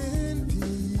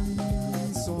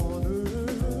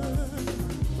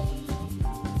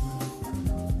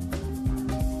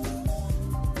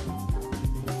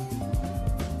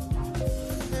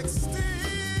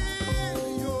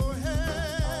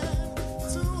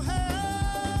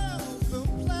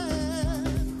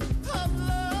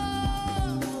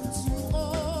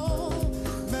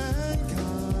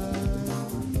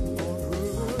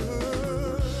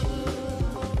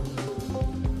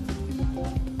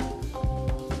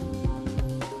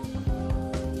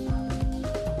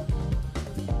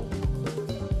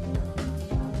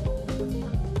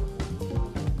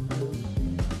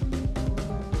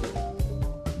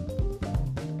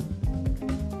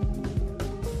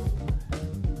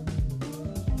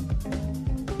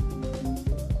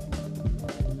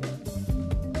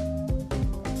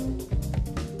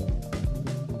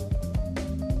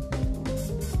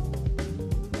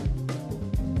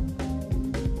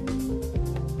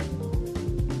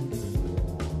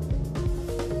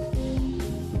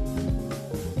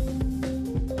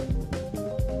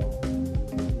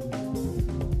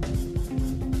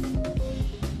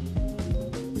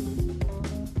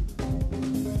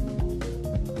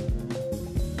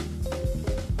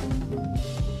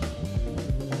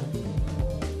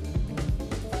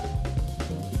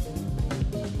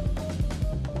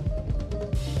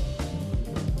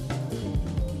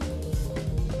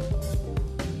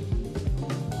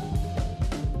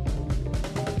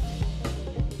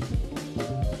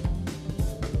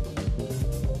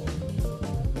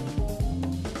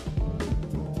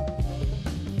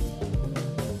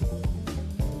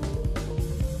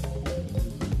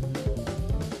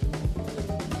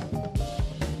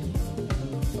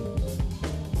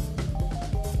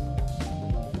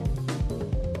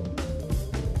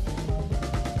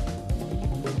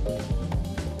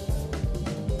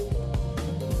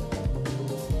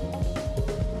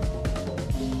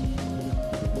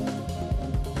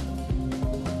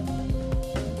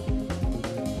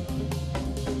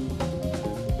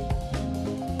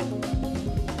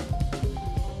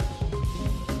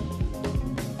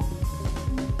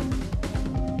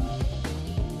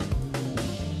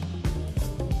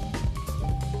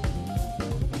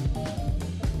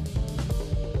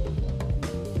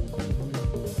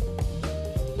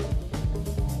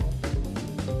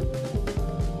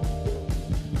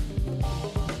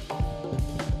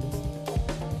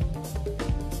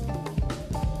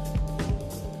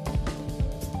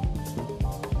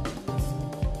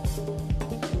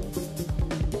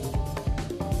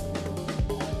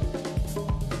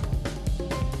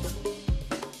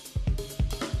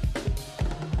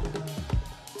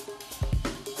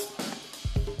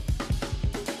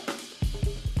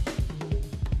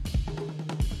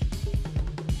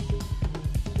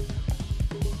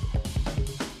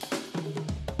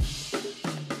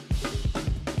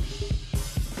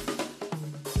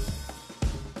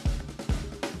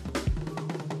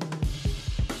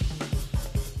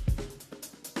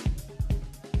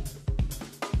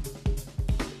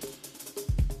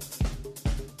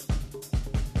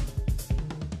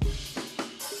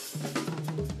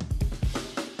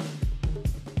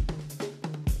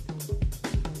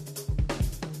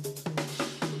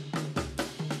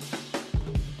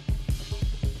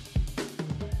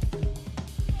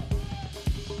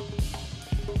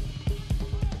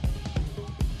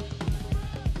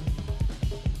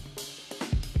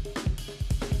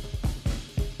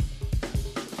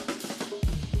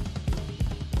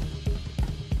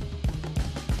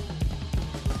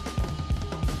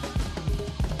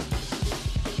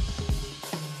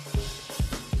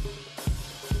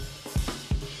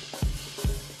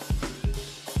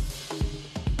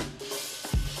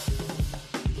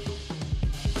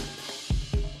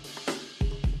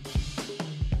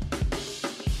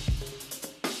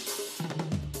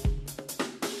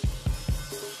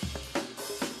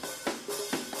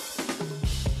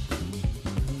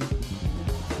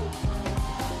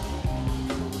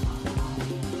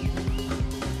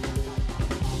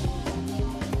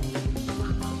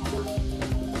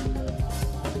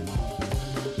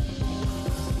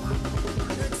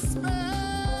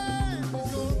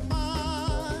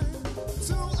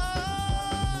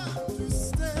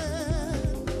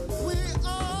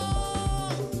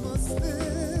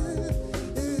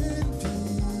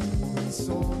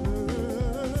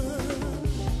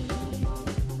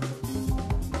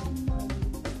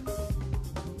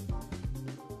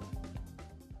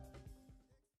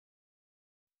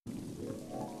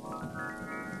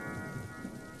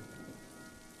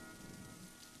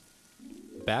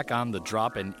Back on the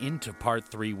drop and into part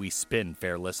 3 we spin,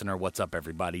 fair listener. What's up,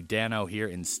 everybody? Danno here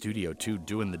in Studio 2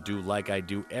 doing the do like I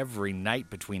do every night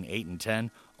between 8 and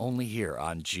 10, only here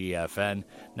on GFN.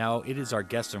 Now, it is our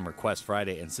Guest and Request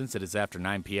Friday, and since it is after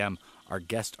 9 p.m., our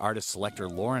guest artist selector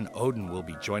Loren Oden will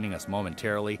be joining us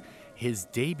momentarily. His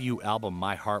debut album,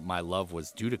 My Heart, My Love,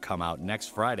 was due to come out next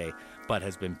Friday, but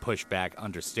has been pushed back,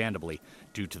 understandably,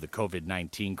 due to the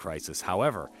COVID-19 crisis.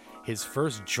 However, his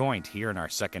first joint here in our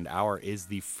second hour is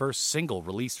the first single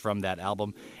released from that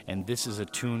album, and this is a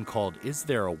tune called Is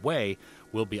There a Way?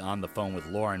 We'll be on the phone with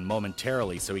Loren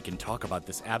momentarily so he can talk about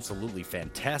this absolutely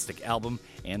fantastic album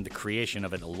and the creation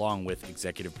of it along with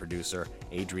executive producer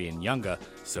Adrien Younge,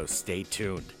 so stay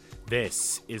tuned.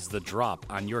 This is The Drop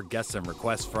on your Guest and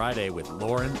Request Friday with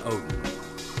Loren Oden.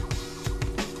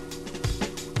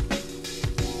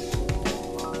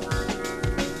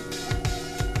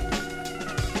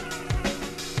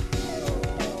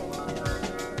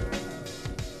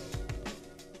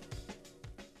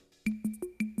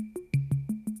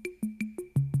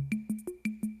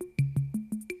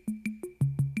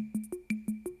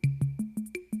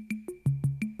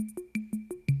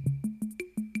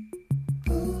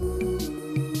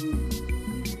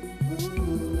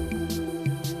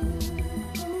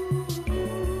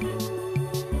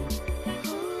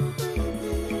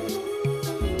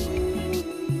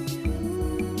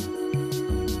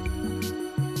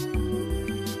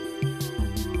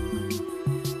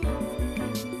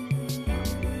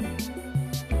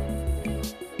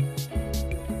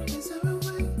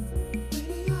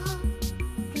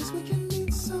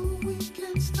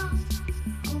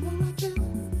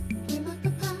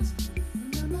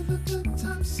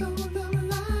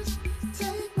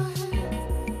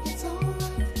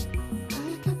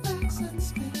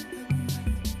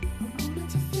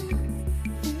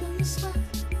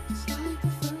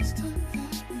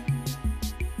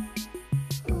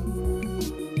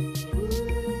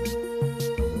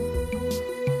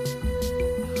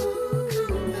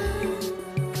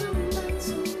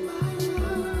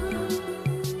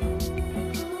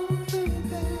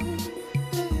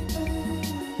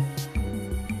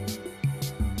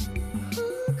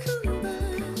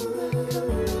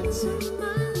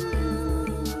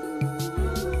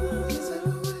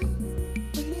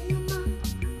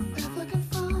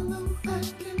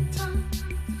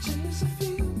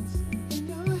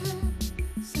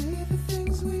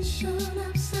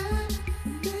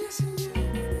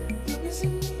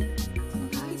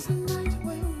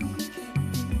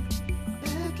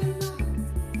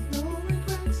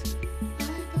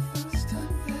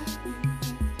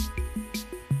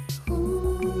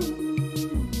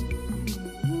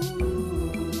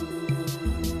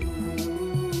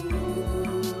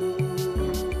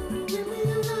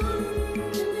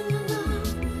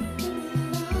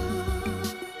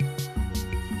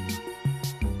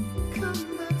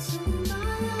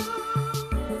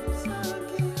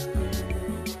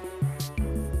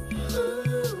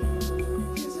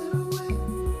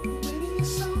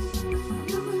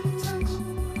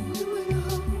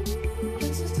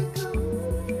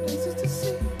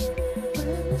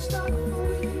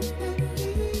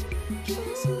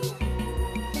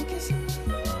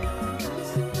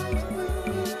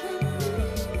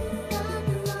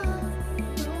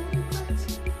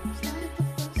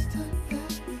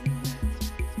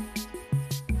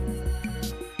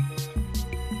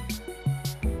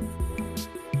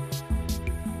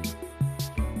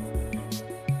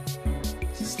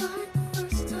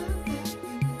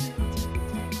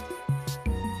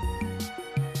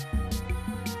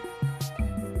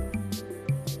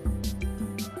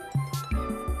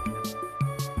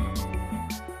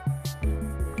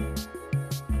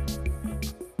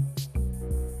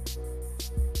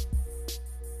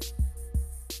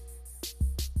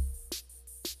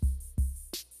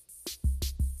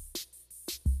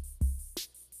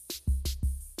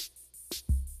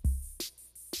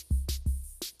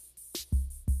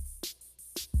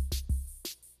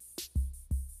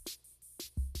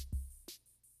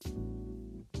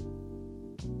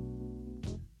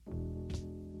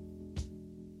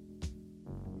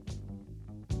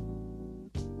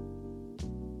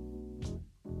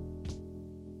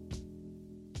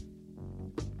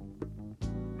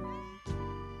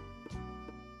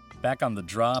 Back on the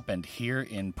drop, and here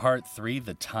in part 3,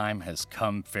 the time has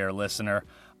come, fair listener.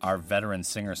 Our veteran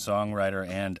singer-songwriter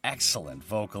and excellent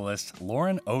vocalist,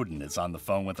 Loren Oden, is on the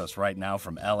phone with us right now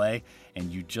from L.A.,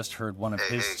 and you just heard one of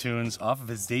his tunes off of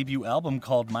his debut album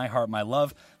called My Heart, My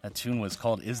Love. That tune was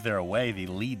called Is There a Way, the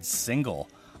lead single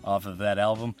off of that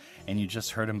album, and you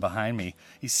just heard him behind me.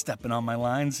 He's stepping on my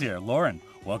lines here. Loren,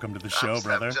 welcome to the show,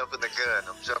 brother. I'm jumping the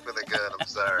gun. I'm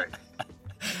sorry.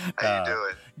 How you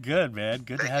doing? Good, man.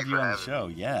 Good to have you on the having show.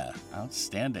 Yeah,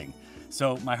 outstanding.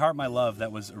 So, My Heart, My Love,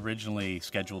 that was originally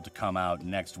scheduled to come out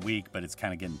next week, but it's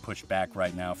kind of getting pushed back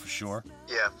right now for sure.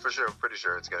 Yeah, for sure. Pretty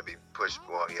sure it's going to be pushed.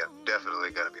 Well, yeah,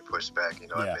 definitely going to be pushed back. You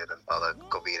know, Yeah. amid all the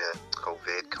COVID,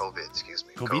 COVID.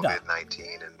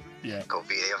 COVID-19 and Yeah.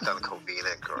 COVID. I'm talking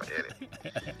COVID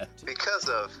because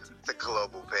of the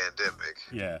global pandemic.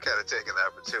 Yeah. Kind of taking the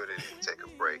opportunity to take a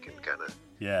break and kind of,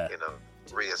 Yeah.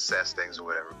 reassess things or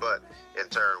whatever. But in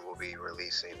turn, we'll be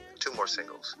releasing 2 more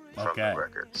singles from Okay. the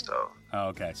record. So. Oh,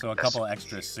 okay, so a couple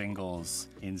extra singles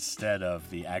instead of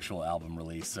the actual album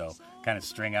release. So kind of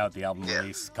string out the album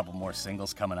release, a couple more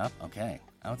singles coming up. Okay,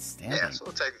 outstanding. Yeah, so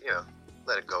we'll take,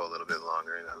 let it go a little bit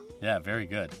longer, Yeah, very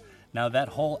good. Now, that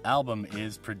whole album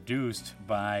is produced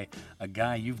by a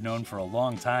guy you've known for a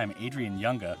long time, Adrien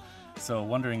Younge. So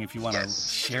wondering if you want to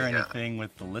share anything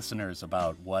with the listeners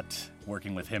about what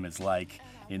working with him is like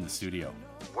in the studio.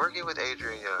 Working with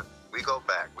Adrien Younge, we go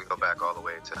back all the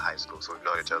way to high school, so we've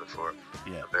known each other for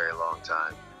a very long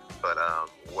time. But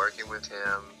working with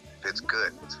him, it's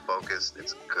good. It's focused.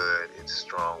 It's good. It's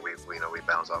strong. We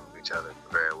bounce off of each other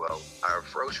very well. Our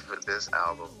approach for this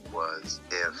album was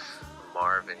if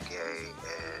Marvin Gaye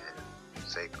and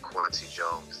say Quincy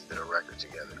Jones did a record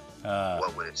together,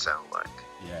 what would it sound like?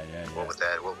 Yeah. What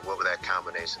would that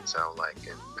combination sound like?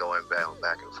 And going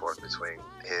back and forth between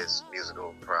his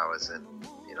musical prowess and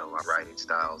our writing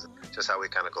styles, and just how we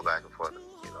kind of go back and forth,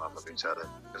 off of each other.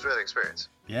 It was really an experience.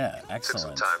 Yeah,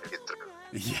 excellent. Took some time to get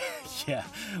through. Yeah.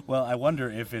 Well, I wonder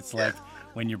if it's like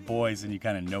when you're boys and you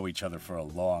kind of know each other for a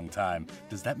long time,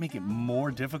 does that make it more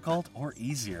difficult or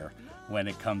easier when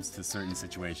it comes to certain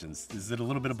situations? Is it a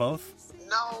little bit of both?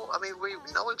 No, I mean, we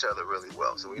know each other really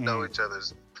well, so we know each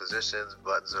other's positions,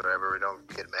 buttons, or whatever. We don't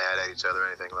get mad at each other or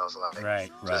anything else like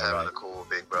Right. Just having a cool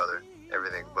big brother,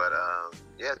 everything. But,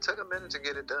 it took a minute to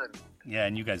get it done. Yeah,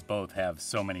 and you guys both have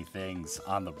so many things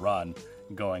on the run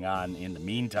going on in the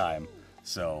meantime.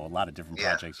 So a lot of different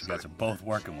projects you guys are both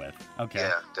working with. Okay.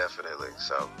 Yeah, definitely.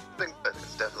 So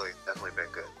it's definitely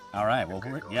been good. All right. Well,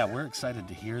 we're excited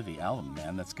to hear the album,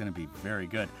 man. That's going to be very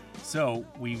good. So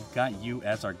we've got you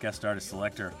as our guest artist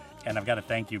selector, and I've got to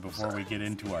thank you before we get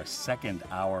into our second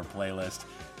hour playlist,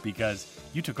 because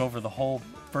you took over the whole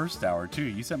first hour too.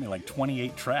 You sent me like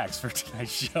 28 tracks for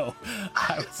tonight's show.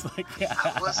 I was like,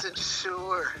 I wasn't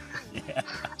sure. Yeah.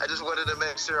 I just wanted to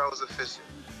make sure I was efficient.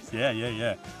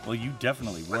 Yeah. Well, you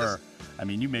definitely were. I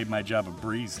mean, you made my job a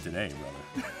breeze today,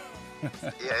 brother.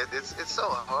 Yeah, it's so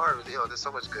hard. There's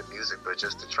so much good music, but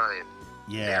just to try and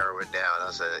narrow it down, I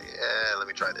said, let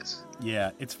me try this.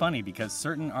 Yeah, it's funny because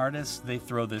certain artists, they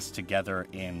throw this together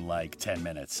in like 10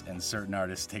 minutes, and certain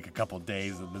artists take a couple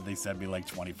days, and then they send me like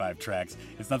 25 tracks.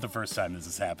 It's not the first time this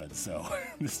has happened, so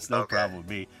this is no problem with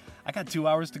me. I got 2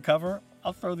 hours to cover.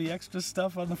 I'll throw the extra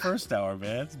stuff on the first hour,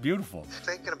 man. It's beautiful.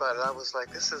 Thinking about it, I was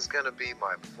like, this is going to be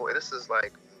my voice. This is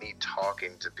like me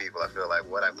talking to people. I feel like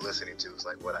what I'm listening to is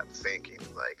like what I'm thinking.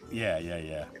 Like, yeah.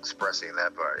 Expressing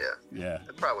that part, Yeah.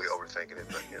 I'm probably overthinking it,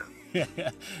 but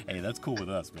Yeah. Hey, that's cool with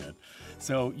us, man.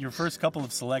 So your first couple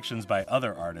of selections by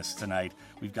other artists tonight,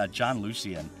 we've got Jon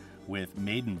Lucien with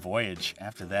Maiden Voyage.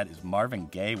 After that is Marvin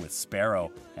Gaye with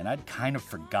Sparrow, and I'd kind of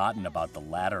forgotten about the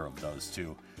latter of those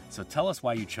two. So tell us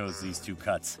why you chose these two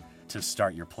cuts to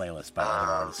start your playlist by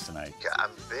other artists tonight. Yeah,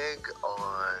 I'm big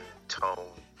on tone,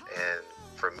 and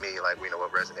for me, like,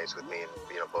 what resonates with me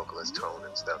and, vocalist tone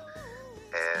and stuff.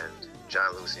 And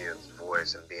Jon Lucien's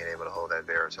voice and being able to hold that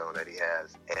baritone that he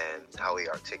has and how he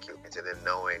articulates it, and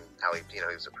knowing how he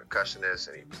was a percussionist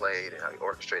and he played and how he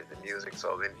orchestrated the music.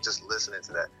 So then just listening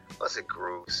to that, plus it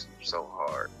grooves so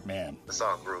hard. Man. The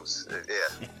song grooves,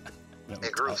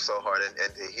 It grooves so hard,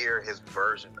 and to hear his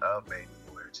version of Maiden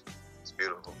Voyage, it's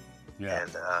beautiful. Yeah.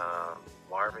 And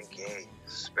Marvin Gaye,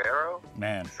 Sparrow,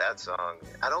 man, that song.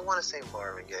 I don't want to say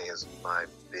Marvin Gaye is my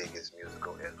biggest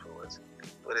musical influence,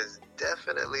 but it's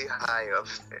definitely high up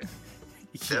there.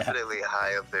 Definitely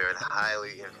high up there and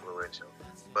highly influential.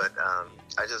 But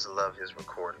I just love his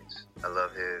recordings. I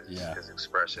love his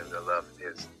expressions. I love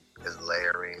his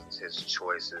layerings, his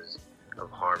choices of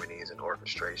harmonies and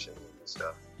orchestration and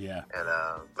stuff. Yeah. And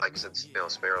like you said,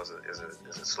 Sparrow is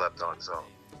a slept-on song.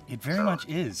 It very much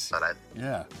is.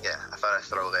 Yeah, I thought I'd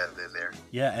throw that in there.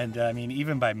 Yeah, and I mean,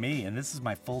 even by me, and this is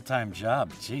my full-time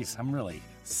job, jeez, I'm really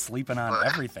sleeping on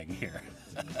everything here.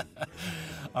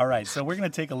 All right, so we're going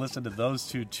to take a listen to those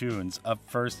two tunes. Up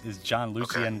first is Jon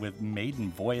Lucien with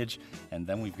Maiden Voyage, and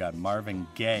then we've got Marvin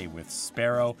Gaye with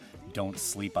Sparrow. Don't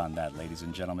sleep on that, ladies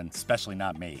and gentlemen, especially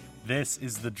not me. This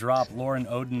is The Drop. Loren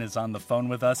Oden is on the phone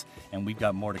with us, and we've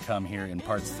got more to come here in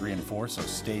parts 3 and 4, so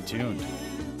stay tuned.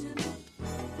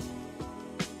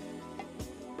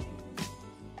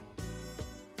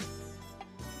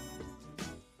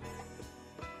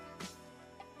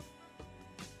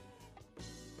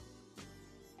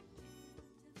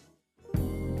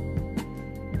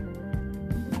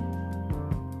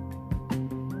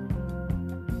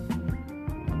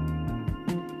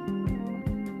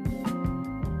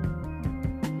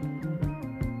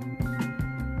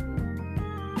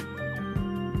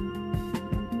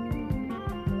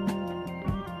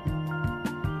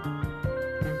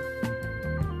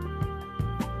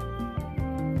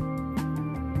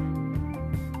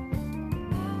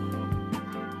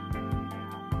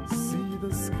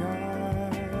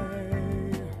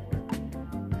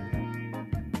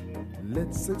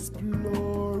 Let's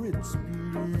explore its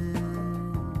blue.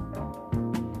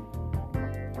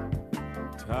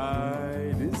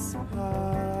 Tide is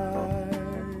high.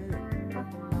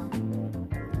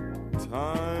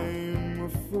 Time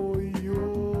for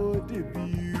your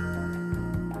debut.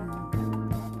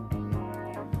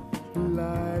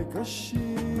 Like a ship,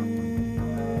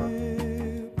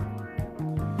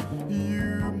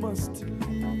 you must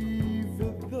leave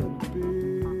the bay.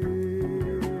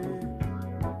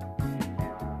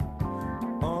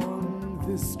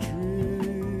 This trip,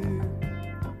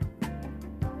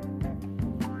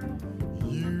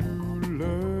 you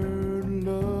learn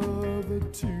love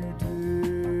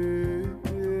today.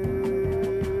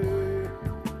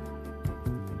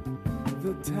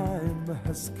 The time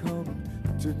has come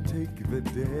to take the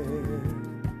day.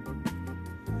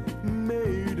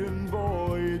 Maiden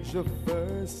voyage, a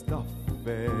first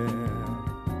affair.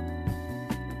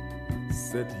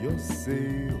 Set your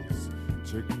sails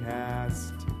to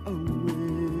cast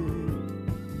away.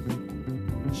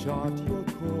 Chart your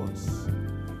course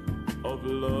of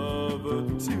love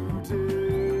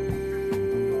today.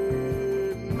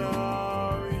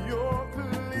 Now you're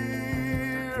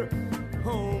clear.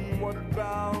 Homeward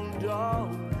bound are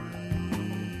we.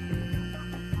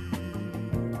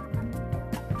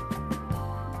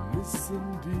 Listen,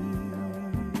 dear,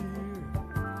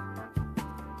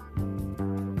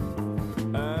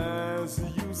 as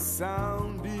you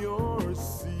sound your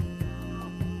sea.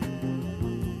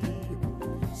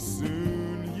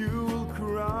 Soon you'll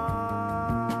cry.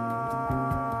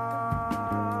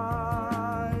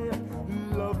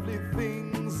 Lovely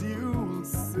things you'll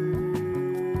say.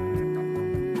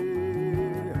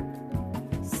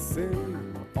 Sail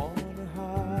on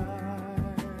high.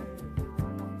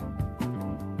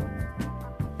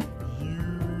 You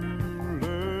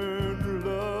learn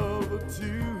love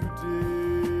today.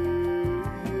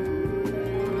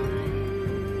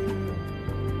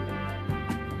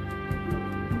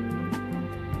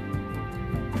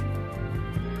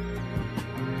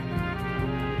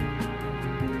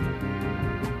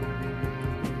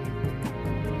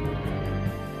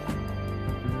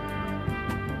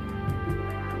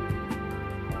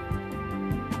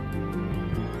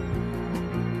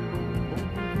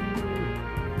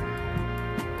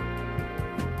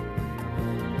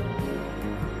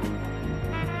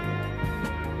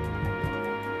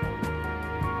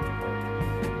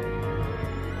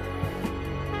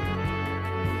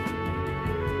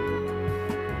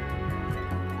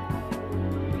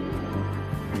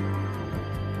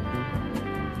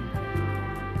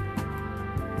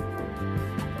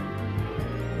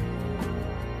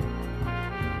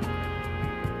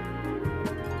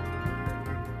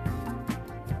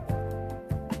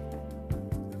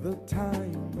 The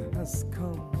time has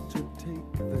come to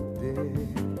take the day.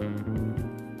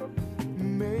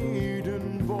 Maiden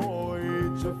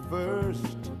voyage, a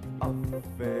first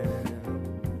affair.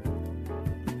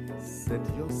 Set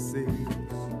your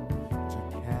sails to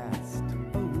cast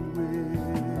away.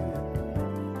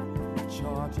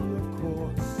 Chart your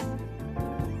course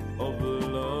of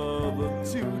love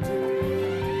today.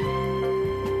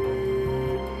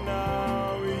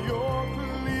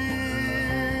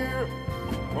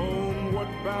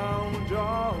 Bound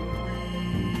are we.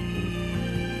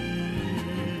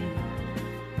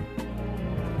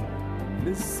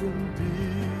 Listen,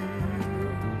 dear,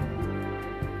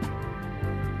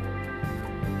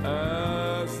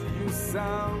 as you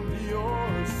sound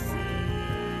your sea.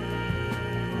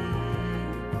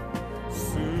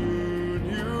 Soon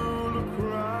you'll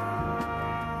cry.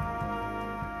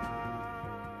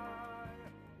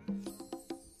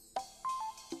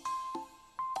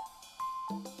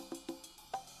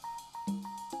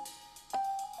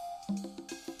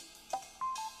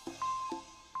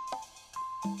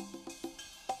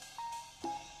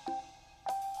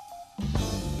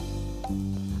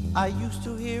 I used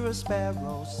to hear a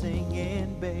sparrow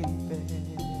singing, baby.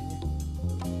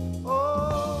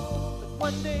 Oh, but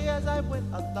one day as I went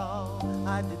along,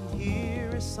 I didn't hear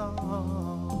a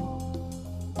song.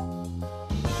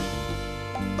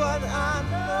 But I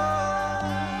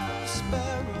know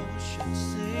sparrows should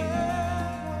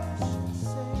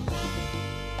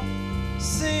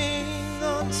sing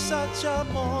on such a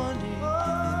morning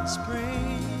in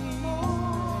spring.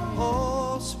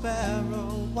 Oh,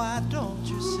 sparrow, why don't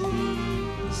you sing?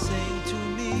 Sing to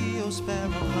me, oh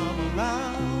sparrow,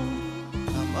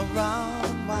 come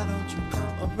around, why don't you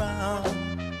come around?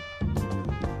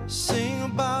 Sing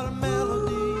about a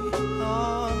melody,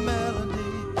 oh, a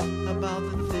melody, about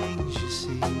the things you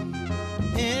see.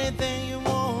 Anything you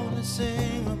want to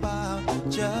sing about,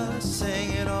 just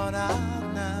sing it on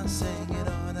out now, sing it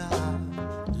on out.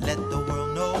 Let the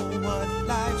world know what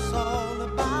life's all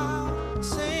about.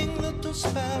 Sing, little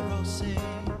sparrow, sing.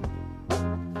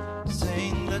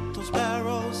 Sing, little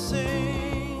sparrow,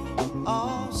 sing.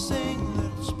 Oh, sing,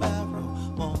 little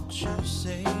sparrow, won't you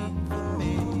sing for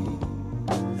me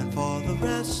and for the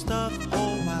rest of the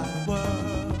whole wide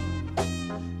world?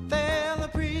 They'll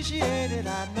appreciate it,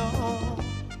 I know.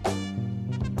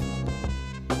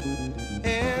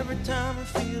 Every time I'm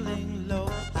feeling low,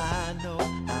 I know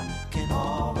I can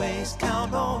always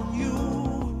count on you.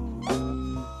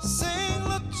 Sing,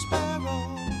 little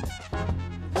sparrow,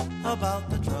 about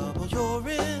the trouble you're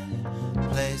in,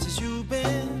 places you've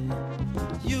been.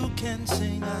 You can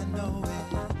sing, I know it.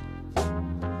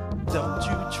 Don't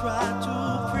you try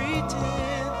to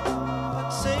pretend, but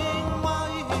sing while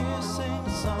you hear, sing a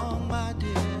song, my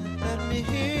dear. Let me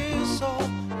hear your soul,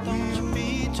 don't you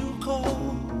be too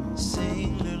cold.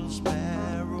 Sing, little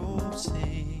sparrow,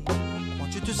 sing. I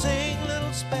want you to sing,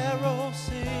 little sparrow,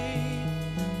 sing.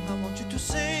 I want you to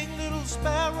sing, little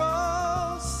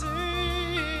sparrow, sing.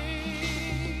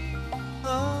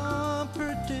 A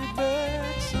pretty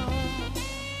bird song.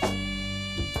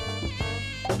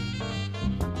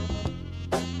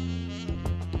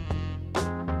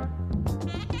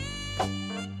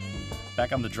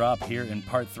 Back on the drop here in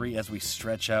part 3 as we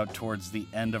stretch out towards the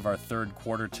end of our third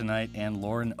quarter tonight. And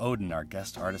Loren Oden, our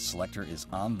guest artist selector, is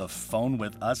on the phone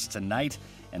with us tonight.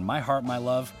 And My Heart, My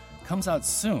Love comes out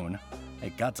soon.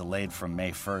 It got delayed from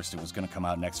May 1st. It was going to come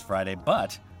out next Friday,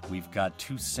 but we've got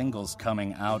 2 singles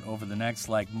coming out over the next,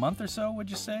 month or so, would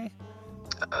you say?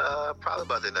 Probably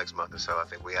about the next month or so. I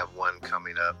think we have one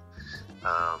coming up.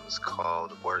 It's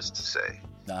called Words to Say.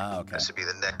 Ah, okay. That should be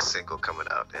the next single coming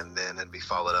out, and then it'll be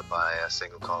followed up by a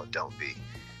single called Don't Be,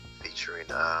 featuring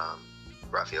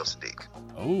Raphael Sadiq.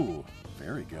 Oh,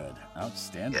 very good.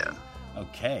 Outstanding. Yeah.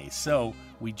 Okay, so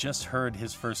we just heard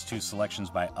his first 2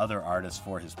 selections by other artists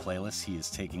for his playlist. He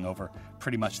is taking over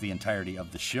pretty much the entirety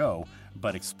of the show,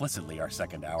 but explicitly our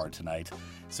second hour tonight.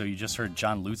 So you just heard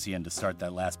Jon Lucien to start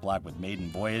that last block with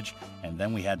Maiden Voyage, and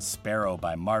then we had Sparrow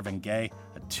by Marvin Gaye,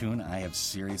 a tune I have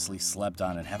seriously slept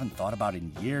on and haven't thought about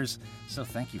in years, so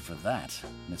thank you for that,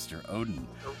 Mr. Oden.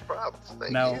 No problem.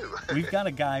 Thank Now, you. we've got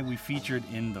a guy we featured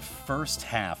in the first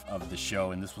half of the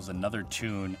show, and this was another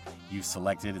tune you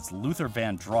selected. It's Luther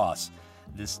Vandross.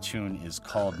 This tune is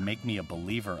called Make Me a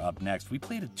Believer up next. We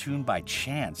played a tune by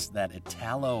Chance, that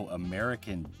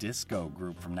Italo-American disco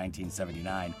group from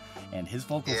 1979, and his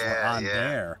vocals were on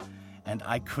there, and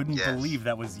I couldn't believe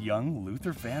that was young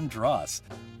Luther Vandross.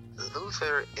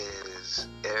 Luther is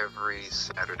every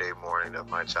Saturday morning of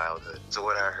my childhood. So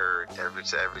what I heard every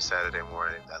Saturday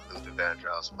morning, that Luther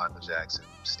Vandross, Michael Jackson,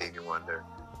 Stevie Wonder,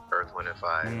 Earth, Wind &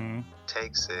 Fire,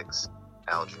 Take 6,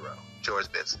 Al Jarreau,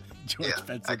 George Benson.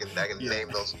 Benson. I can name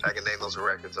those. I can name those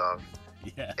records off.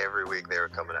 Yeah. Every week they were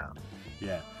coming out.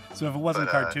 Yeah. So if it wasn't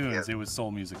cartoons, it was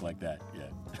soul music like that. Yeah.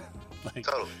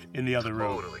 Totally. In the other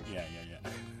room. Totally. Yeah.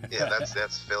 Yeah,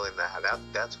 that's feeling that.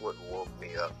 That's what woke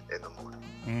me up in the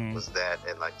morning. Was that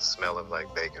and the smell of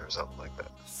bacon or something like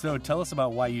that. So tell us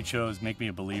about why you chose Make Me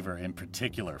a Believer in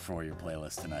particular for your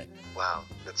playlist tonight. Wow,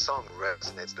 that song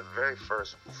resonates. The very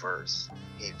first verse,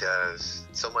 he does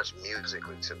so much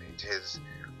musically to me.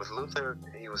 With Luther,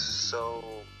 he was so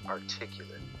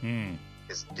articulate.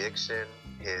 His diction,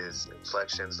 his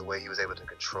inflections, the way he was able to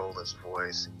control his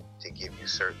voice to give you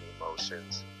certain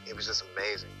emotions. It was just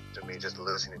amazing to me just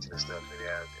listening to this stuff.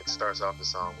 And it starts off the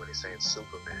song when he's saying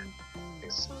Superman.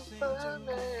 He's Superman.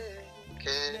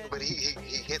 But he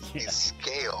hits the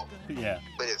scale. Yeah.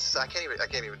 But I can't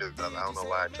even do it. I don't know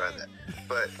why I tried that.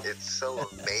 But it's so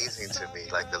amazing to me.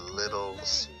 The little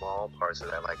small parts of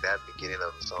that, that beginning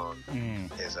of the song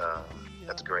is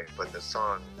that's great. But the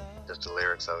song, just the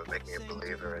lyrics of it, make me a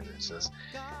believer, and it's just,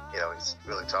 he's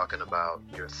really talking about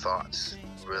your thoughts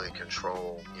really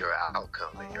control your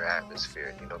outcome and your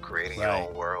atmosphere, creating your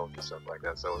own world and stuff like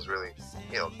that. So it was really,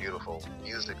 beautiful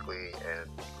musically and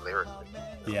lyrically.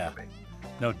 Yeah.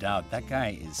 No doubt. That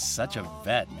guy is such a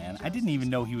vet, man. I didn't even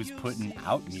know he was putting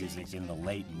out music in the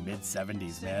late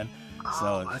mid-70s, man.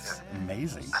 So that's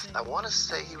amazing. I want to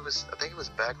say I think he was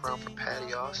background for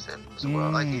Patty Austin as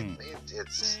well. Like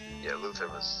Luther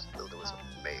was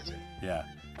amazing. Yeah.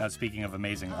 Now, speaking of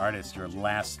amazing artists, your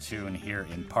last tune here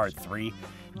in part 3,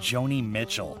 Joni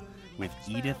Mitchell with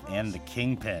Edith and the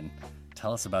Kingpin.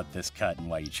 Tell us about this cut and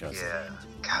why you chose it. Yeah,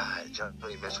 God,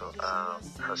 Joni Mitchell,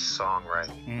 her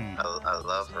songwriting. I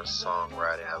love her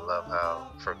songwriting. I love how,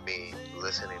 for me,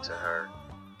 listening to her,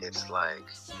 it's like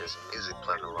there's music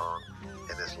playing along,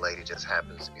 and this lady just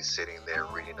happens to be sitting there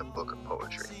reading a book of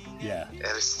poetry. Yeah. And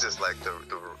it's just like the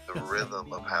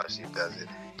rhythm of how she does it.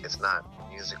 It's not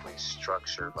musically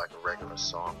structured like a regular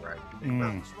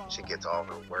songwriting. She gets all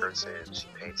her words in, she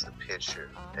paints the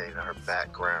picture, and her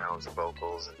backgrounds, the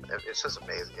vocals, and it's just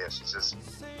amazing. Yeah, she's just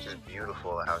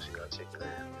beautiful how she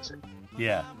articulated music.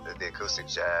 Yeah. The acoustic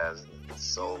jazz, the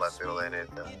soul I feel in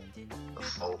it, the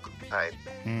folk type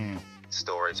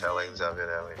storytellings of it.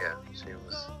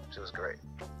 She was great.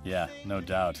 Yeah, no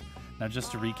doubt. Now,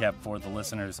 just to recap for the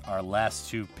listeners, our last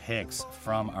 2 picks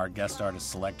from our guest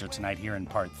artist selector tonight here in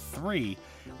part 3,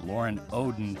 Loren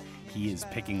Oden. He is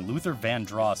picking Luther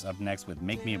Vandross up next with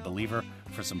Make Me a Believer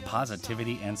for some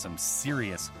positivity and some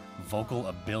serious vocal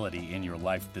ability in your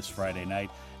life this Friday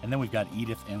night. And then we've got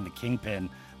Edith and the Kingpin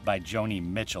by Joni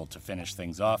Mitchell to finish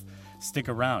things off. Stick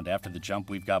around. After the jump,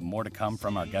 we've got more to come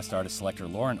from our guest artist selector,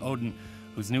 Loren Oden,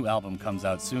 whose new album comes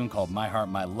out soon called My Heart,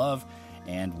 My Love,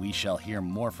 and we shall hear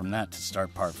more from that to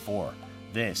start part 4.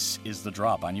 This is The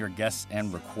Drop on your guests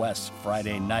and requests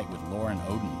Friday night with Loren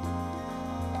Oden.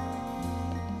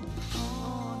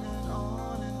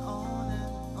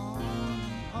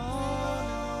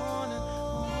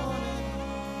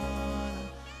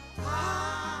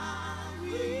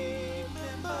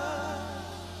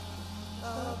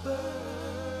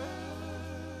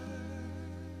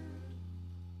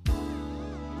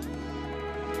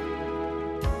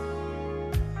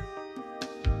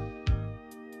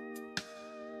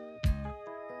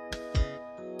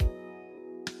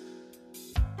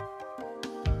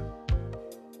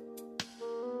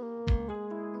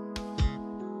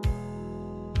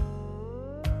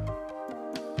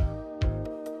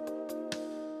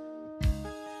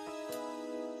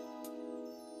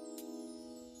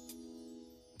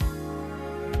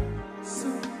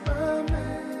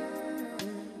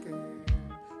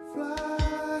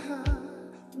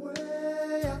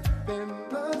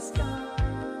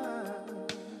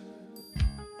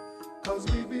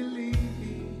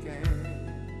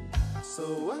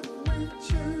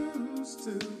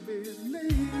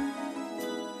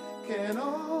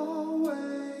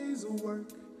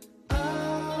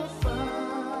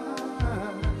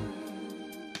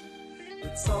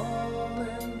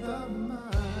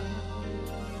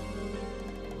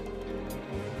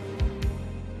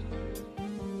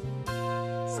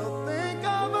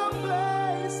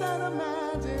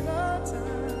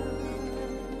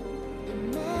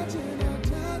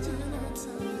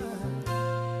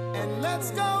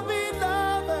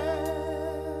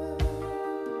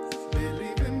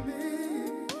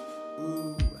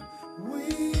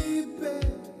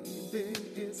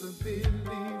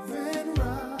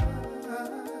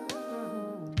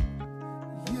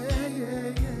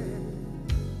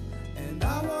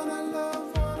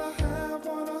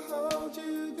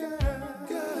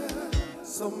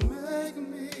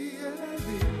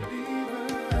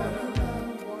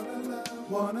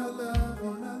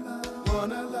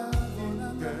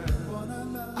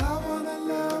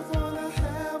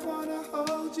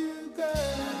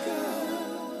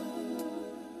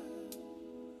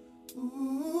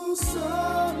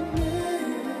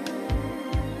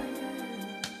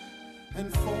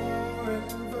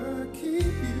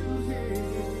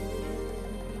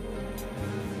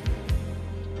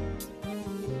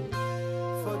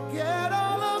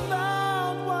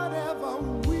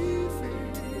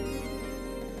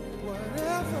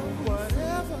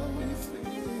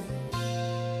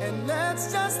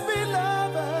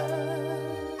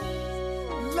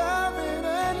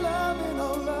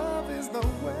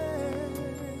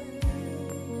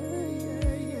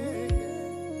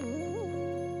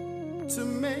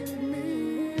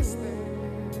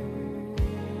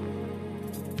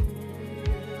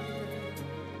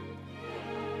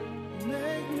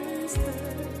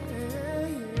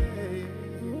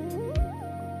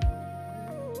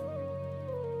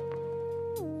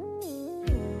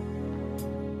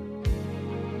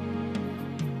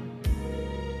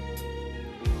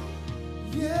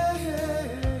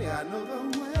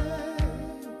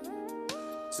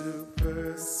 to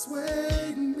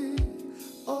persuade me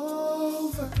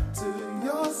over to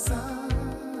your side,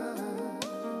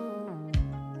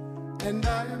 and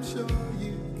I am sure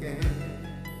you can.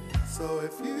 So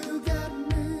if you get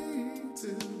me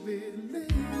to believe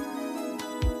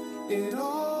it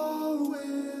all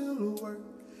will work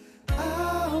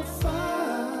out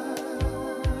fine,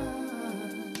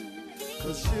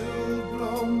 'cause you'll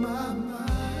blow my mind.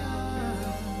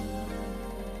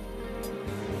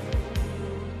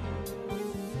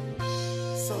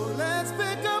 So let's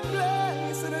pick a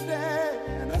place and a day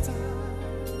and a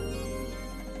time,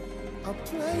 a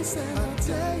place and a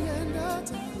day and a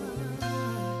time,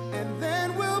 and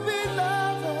then we'll be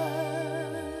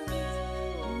lovers,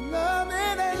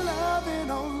 loving and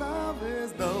loving, oh love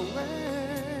is the way.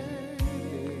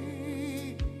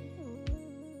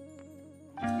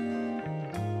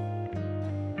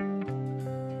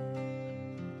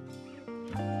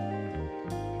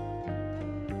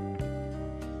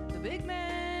 The big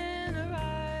man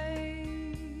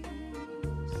arrives,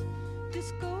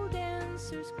 disco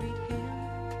dancers greet him,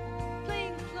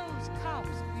 plainclothes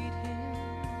cops greet him,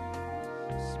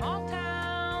 small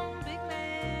town big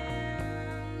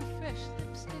man, fresh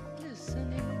lipstick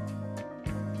glistening,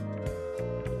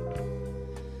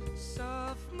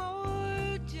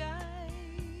 sophomore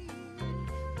jive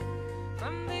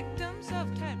from victims of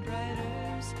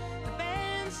typewriters. The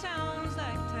band sounds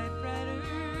like typewriters.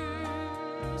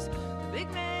 The big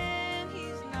man,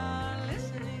 he's not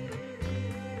listening.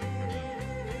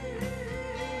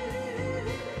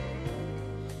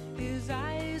 His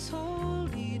eyes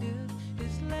hold Edith,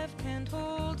 his left hand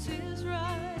holds his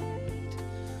right.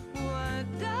 What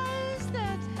does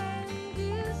that hand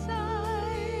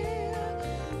desire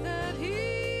that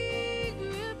he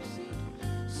grips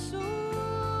it so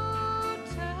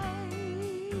tight?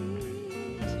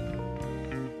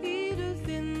 Edith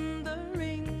in the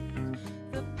ring,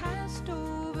 the passed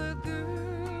over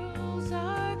girls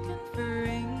are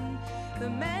conferring. The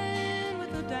man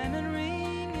with the diamond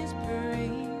ring is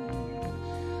purring.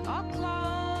 All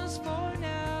claws for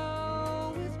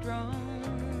now withdrawn.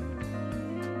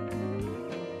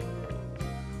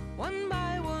 One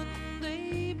by one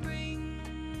they bring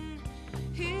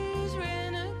his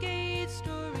renegade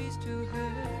stories to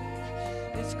her,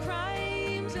 his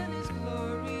crimes and his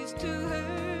glories to her.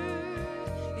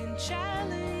 In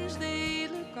challenge they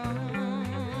look on.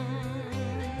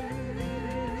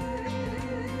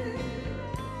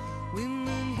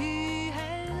 Women he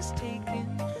has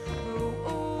taken grow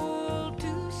old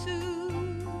too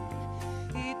soon.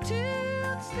 He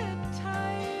tilts their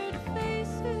tired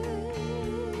faces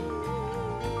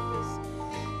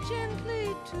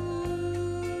gently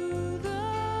to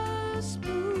the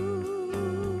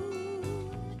spoon.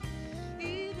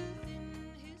 Edith in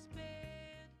his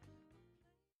bed.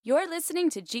 You're listening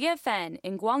to GFN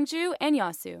in Gwangju and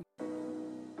Yeosu.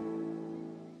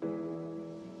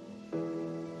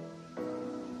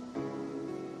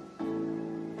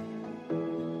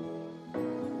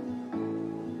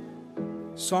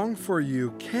 Song for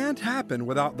You can't happen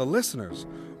without the listeners.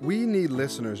 We need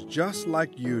listeners just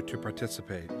like you to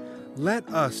participate. Let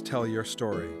us tell your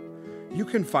story. You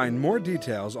can find more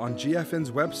details on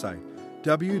GFN's website,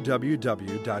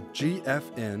 www.gfn.or.kr.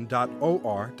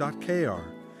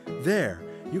 There,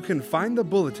 you can find the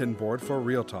bulletin board for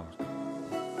Real Talk.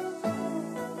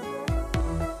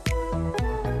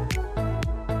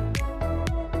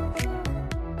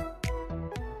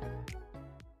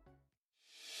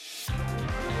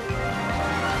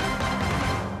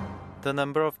 The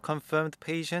number of confirmed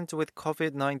patients with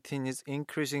COVID-19 is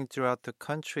increasing throughout the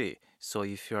country, so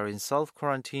if you are in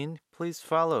self-quarantine, please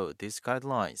follow these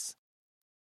guidelines.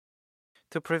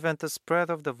 To prevent the spread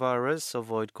of the virus,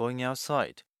 avoid going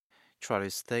outside. Try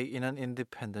to stay in an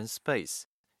independent space.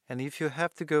 And if you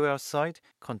have to go outside,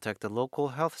 contact the local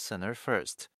health center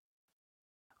first.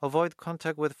 Avoid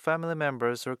contact with family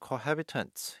members or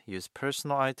cohabitants. Use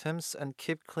personal items and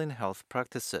keep clean health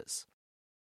practices.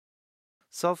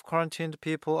 Self-quarantined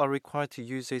people are required to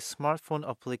use a smartphone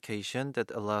application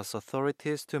that allows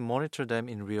authorities to monitor them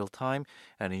in real time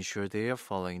and ensure they are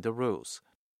following the rules.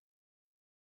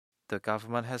 The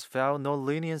government has vowed no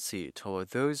leniency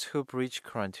toward those who breach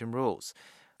quarantine rules.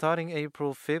 Starting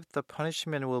April 5th, the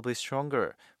punishment will be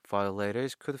stronger.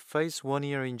 Violators could face 1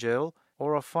 year in jail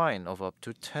or a fine of up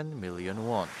to 10 million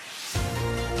won.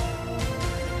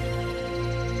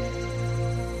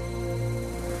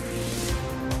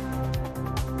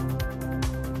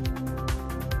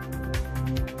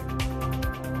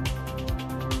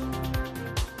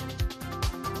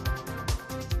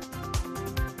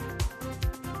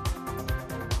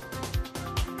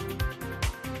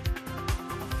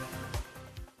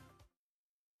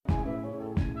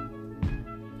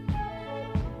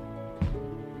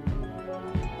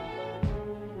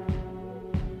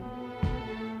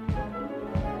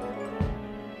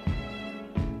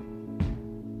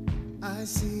 I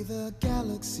see the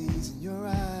galaxies in your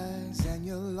eyes, and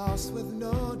you're lost with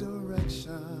no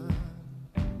direction.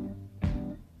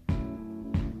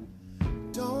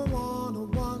 Don't wanna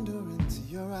wander into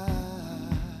your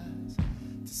eyes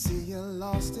to see you're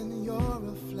lost in your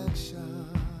reflection.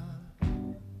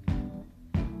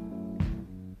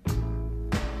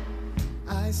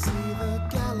 I see the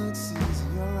galaxies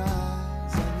in your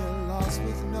eyes, and you're lost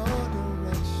with no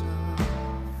direction.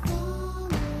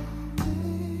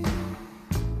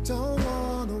 Don't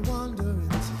wanna wander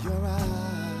into your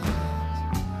eyes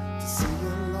to see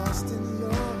you're lost in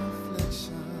your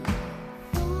reflection.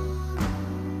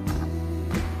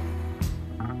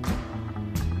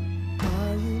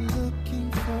 Are you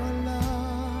looking for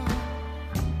love?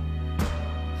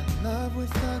 A love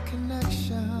with a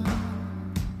connection.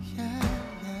 Yeah,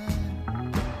 yeah.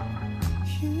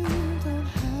 You don't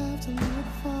have to look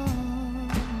far.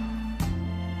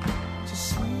 Just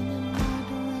swing in my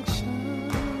direction.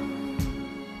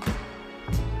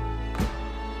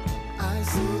 I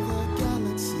see the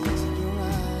galaxies in your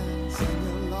eyes, and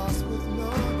you're lost with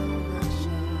no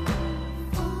direction.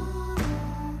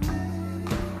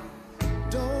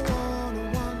 Don't wanna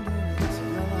wander into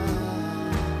your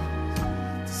eyes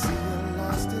to see you're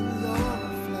lost in your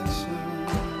reflection.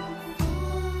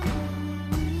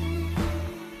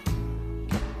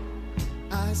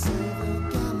 I see the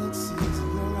galaxies in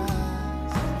your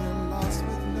eyes, and you're lost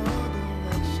with no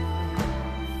direction.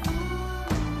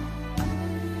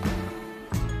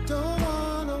 Don't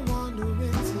wanna wander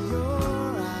into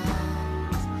your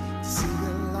eyes to see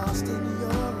you're lost in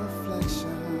your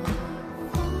reflection.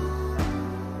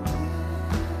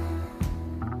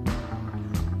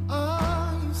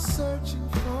 Are you searching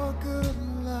for good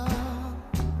love?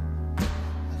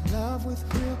 A love with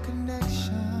real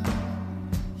connection.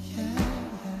 Yeah,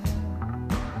 yeah.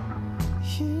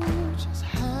 You just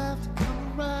have to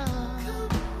come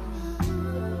around.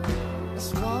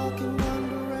 Let's walk in one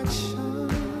direction.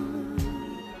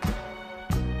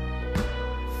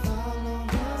 Follow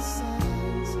the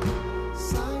signs,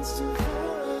 signs to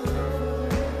forever.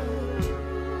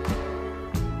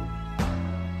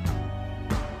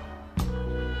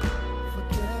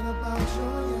 Forget about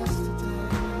your yesterday,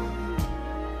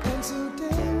 and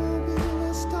today will be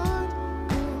the start.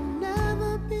 We'll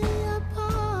never be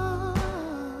apart.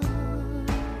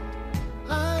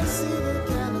 I see the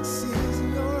galaxies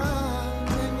in your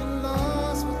eyes, and you're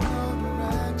lost with no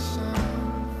direction.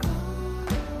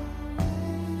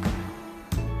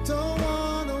 Don't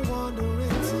wanna wander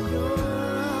into your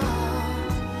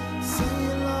eyes, see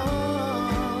you lost.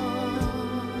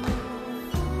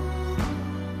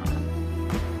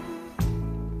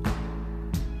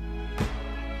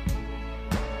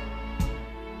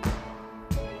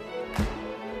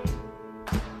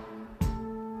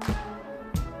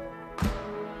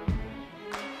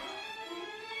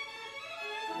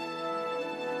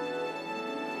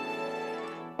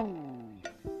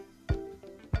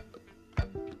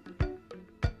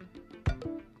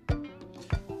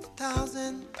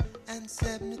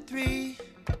 2073,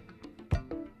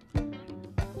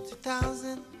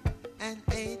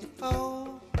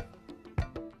 2084,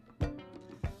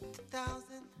 2000.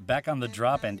 Back on the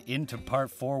drop and into part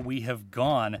 4 we have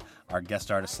gone. Our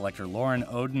guest artist selector Loren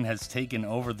Oden has taken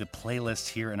over the playlist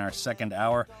here in our second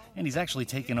hour, and he's actually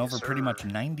taken over pretty much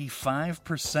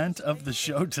 95% of the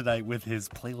show tonight with his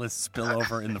playlist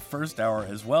spillover in the first hour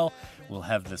as well. We'll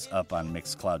have this up on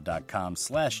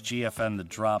mixcloud.com/GFN The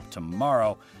Drop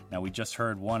tomorrow. Now, we just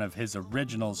heard one of his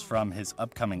originals from his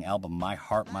upcoming album My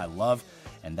Heart, My Love,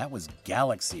 and that was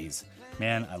Galaxies.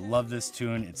 Man, I love this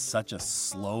tune. It's such a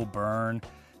slow burn,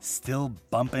 still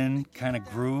bumping kind of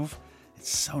groove.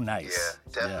 It's so nice.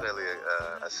 Yeah, definitely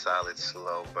a solid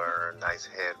slow burn, nice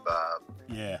head bob.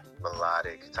 Yeah.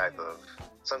 Melodic type of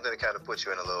something to kind of put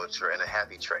you in a little in a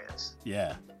happy trance.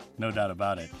 Yeah, no doubt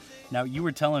about it. Now, you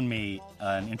were telling me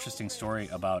an interesting story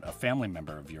about a family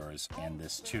member of yours and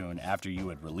this tune after you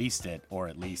had released it, or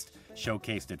at least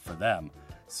showcased it for them.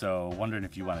 So, wondering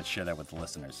if you want to share that with the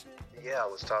listeners. Yeah, I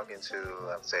was talking to,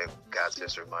 I would say, god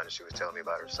sister of mine, and she was telling me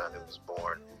about her son who was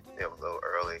born a little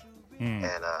early.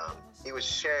 And he was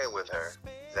sharing with her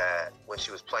that when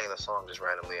she was playing the song just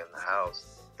randomly in the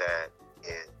house, that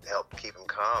it helped keep him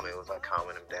calm. It was like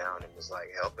calming him down. It was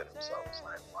like helping him. So I was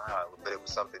like, wow. But it was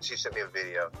something, she sent me a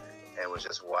video and was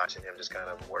just watching him just kind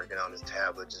of working on his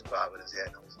tablet, just bobbing his head.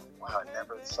 And I was like, wow, I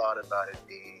never thought about it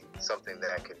being something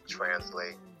that could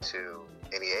translate to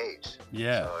any age.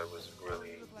 Yeah. So it was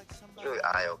really it's really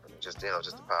eye-opening. Just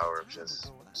just the power of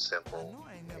just simple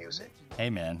music. Hey,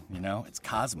 man, it's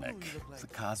cosmic. It's a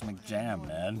cosmic jam,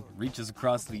 man. Reaches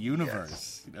across the universe.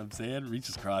 Yes. You know what I'm saying?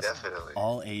 Reaches across Definitely.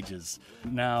 all ages.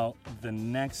 Now, the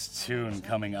next tune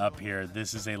coming up here,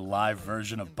 this is a live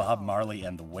version of Bob Marley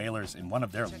and the Wailers in one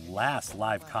of their last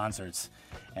live concerts,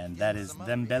 and that is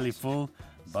Them Belly Full,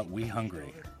 But We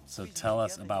Hungry. So tell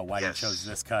us about why you chose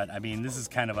this cut. I mean, this is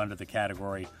kind of under the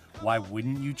category, why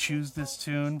wouldn't you choose this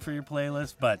tune for your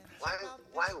playlist? But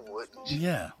why wouldn't you?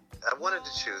 Yeah. I wanted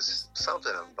to choose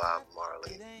something of Bob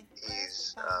Marley.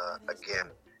 He's, again,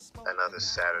 another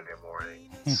Saturday morning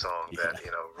song that,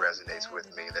 resonates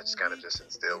with me, that's kind of just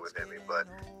instilled within me, but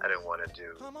I didn't want to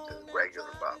do the regular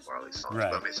Bob Marley songs.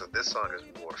 Right. But, so this song is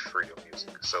more freedom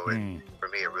music. So for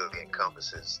me, it really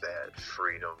encompasses that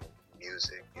freedom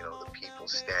music, the people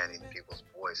standing, people's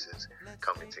voices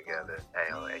coming together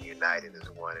and united as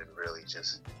one and really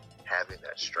just having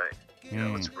that strength.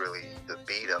 It's really the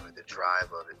beat of it, the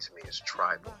drive of it to me is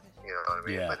tribal. You know what I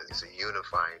mean? Yeah. But it's a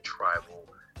unifying tribal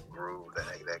groove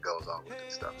that goes on with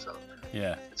it stuff. So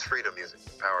yeah, it's freedom music,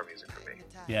 power music for me.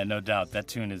 Yeah, no doubt. That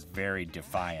tune is very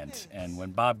defiant. And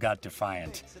when Bob got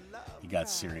defiant, he got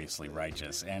seriously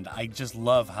righteous. And I just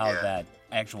love how that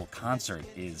actual concert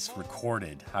is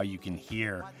recorded, how you can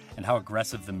hear, and how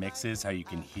aggressive the mix is, how you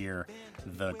can hear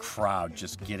the crowd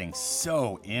just getting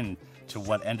so into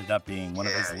what ended up being one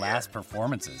of his last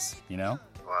performances,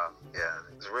 Wow, yeah.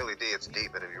 It's really deep. It's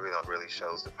deep, and it really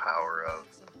shows the power of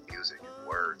music and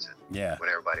words. And when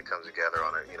everybody comes together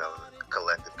on a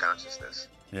collective consciousness.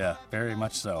 Yeah, very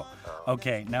much so.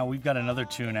 Okay, now we've got another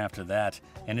tune after that,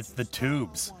 and it's The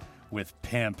Tubes with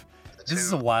Pimp. This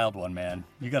is a wild one, man.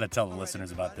 You got to tell the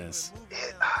listeners about this.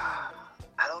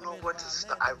 I don't know what to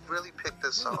start. I really picked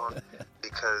this song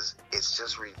because it's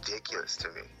just ridiculous to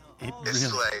me.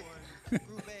 It's like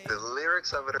the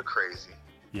lyrics of it are crazy.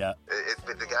 Yeah.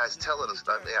 The guy's telling us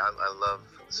stuff. Yeah, I love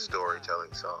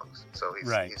storytelling songs. So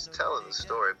he's telling the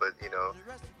story, but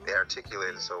they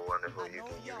articulate it so wonderful. You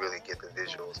really get the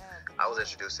visuals. I was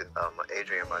introduced to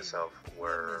Adrian and myself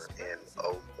were in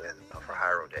Oakland for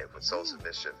Hyro Day with Soul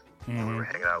Submission. Mm-hmm. We were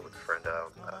hanging out with a friend,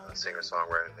 a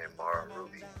singer-songwriter named Mara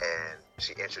Ruby, and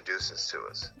she introduced us to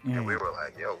us. Mm-hmm. And we were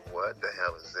like, yo, what the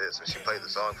hell is this? And she played the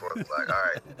song for us. Like, all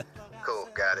right, cool,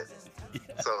 got it.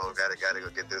 Yeah. So gotta go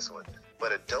get this one.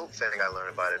 But a dope thing I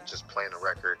learned about it, just playing a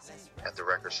record at the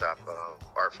record shop,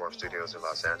 Art Form Studios in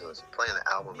Los Angeles, playing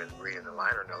the album and reading the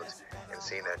liner notes and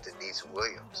seeing that Denise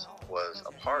Williams was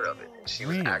a part of it. And she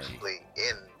was actually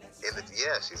in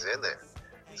she's in there.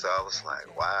 So I was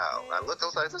like, wow. I looked, I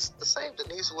was like, this is the same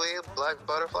Denise Williams, Black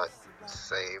Butterfly?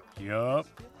 Same. Yup.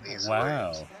 Denise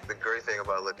Williams. The great thing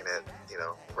about looking at,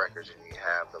 records and you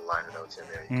have the liner notes in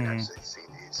there, you can actually see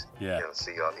these,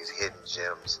 see all these hidden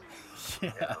gems.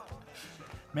 Yeah.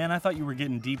 Man, I thought you were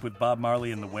getting deep with Bob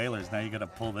Marley and the Wailers. Now you got to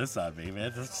pull this on me,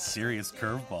 man. That's a serious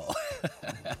curveball.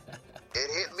 It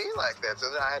hit me like that,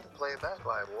 so then I had to play it back.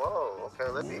 Like, whoa, okay,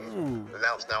 let me. And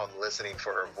now I'm listening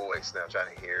for her voice, now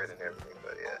trying to hear it and everything.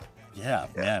 But yeah,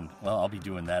 man. Well, I'll be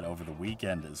doing that over the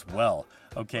weekend as well.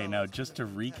 Okay, now just to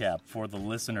recap for the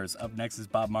listeners, up next is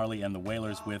Bob Marley and the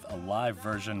Wailers with a live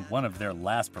version, one of their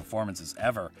last performances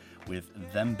ever,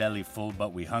 with Them Belly Full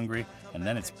But We Hungry, and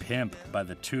then it's Pimp by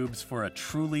The Tubes for a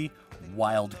truly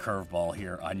wild curveball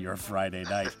here on your Friday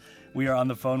night. We are on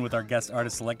the phone with our guest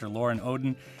artist selector Loren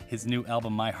Oden. His new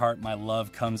album, My Heart, My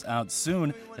Love, comes out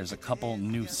soon. There's a couple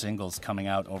new singles coming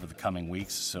out over the coming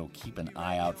weeks, so keep an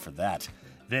eye out for that.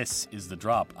 This is The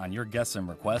Drop on your Guess and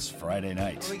Request Friday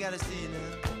night. We gotta see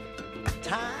now.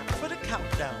 Time for the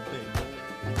countdown,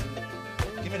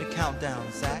 baby. Give me the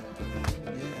countdown, Zach.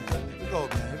 Yeah, here we go,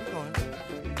 man. Here we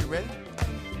go. You ready?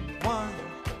 1,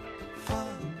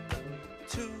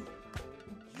 2.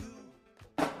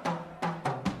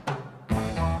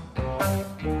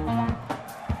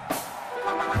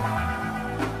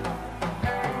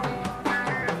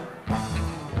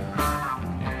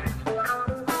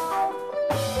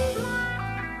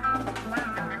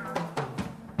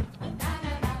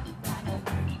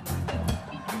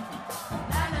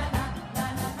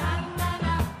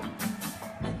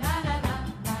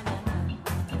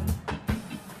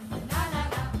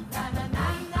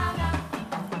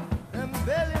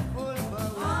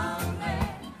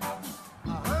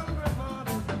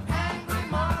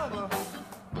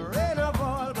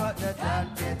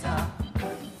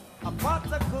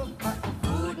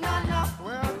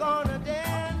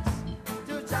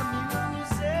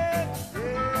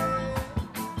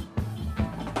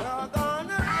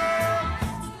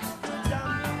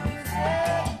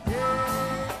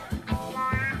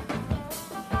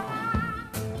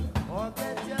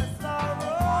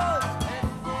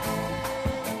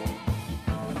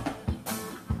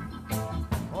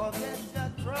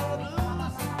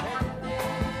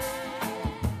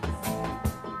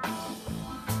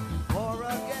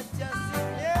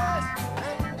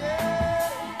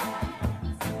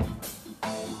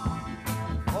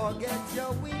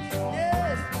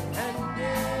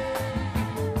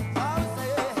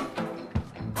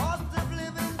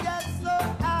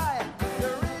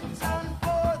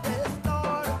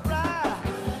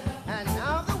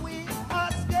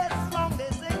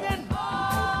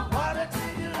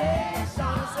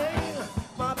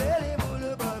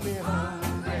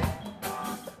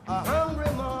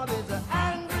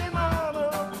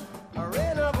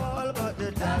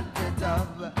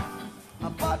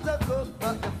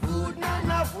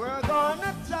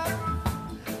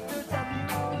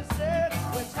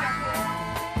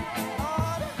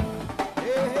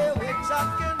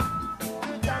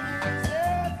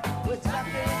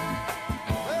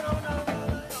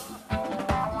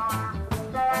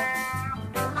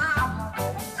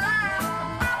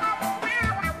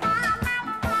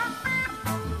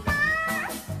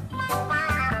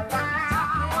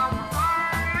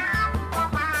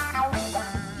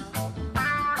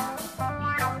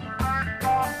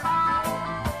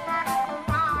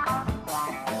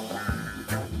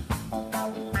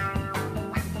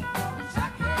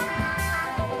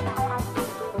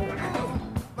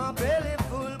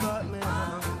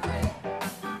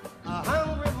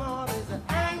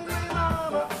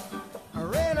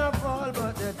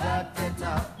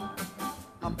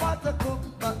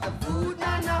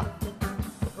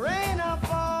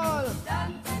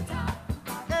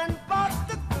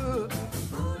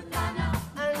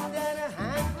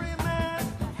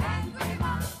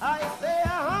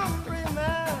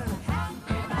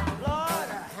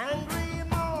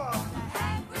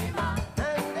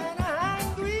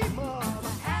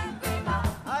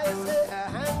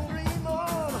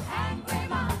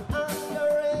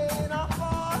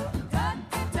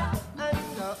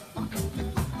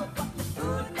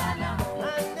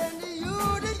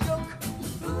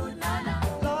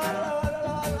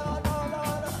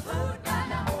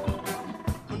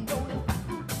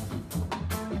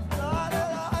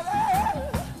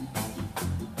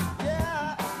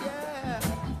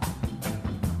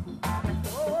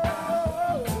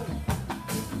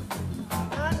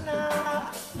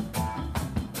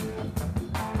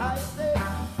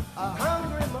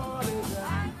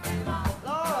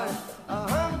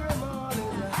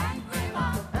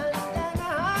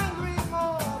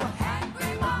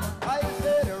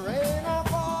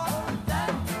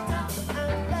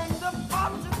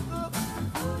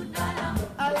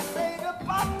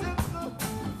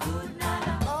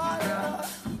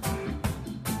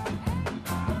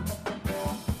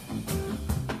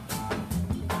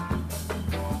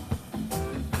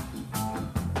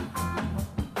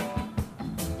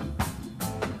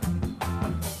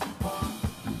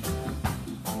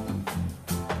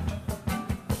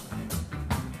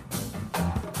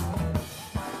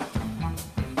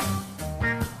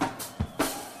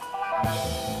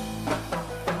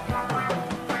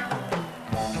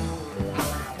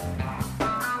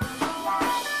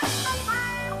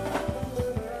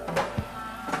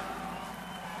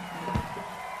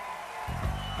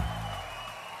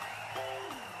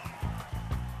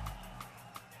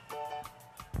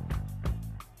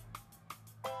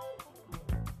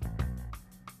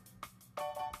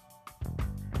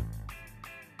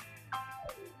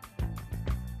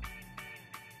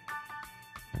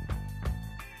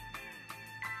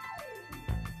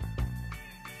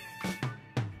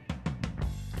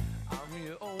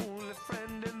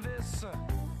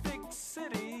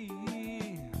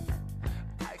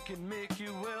 make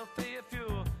you wealthy if you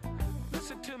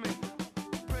listen to me,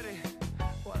 pretty.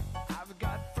 Well, I've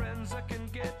got friends that can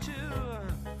get you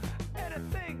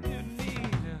anything you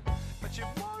need, but you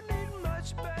won't need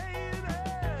much, baby,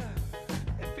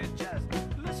 if you just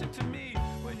listen to me.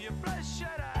 When you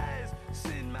bloodshot eyes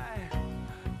see my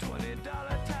 $20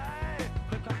 tie,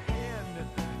 put my hand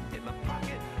in my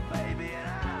pocket, baby, and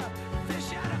I'll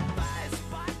fish out a fire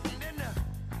spot, and then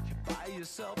you buy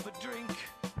yourself a drink.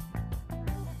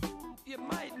 You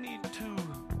might need two.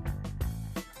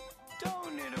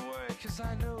 Don't need to worry, 'cause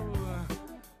I know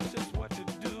just what to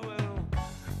do.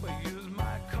 Well, use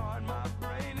my card, my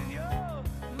brain, and you're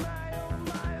my, oh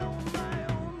my, oh my,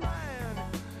 oh man.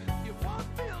 You won't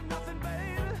feel nothing,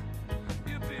 baby.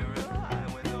 You'll be real high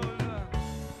when those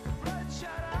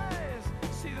bloodshot eyes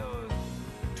see those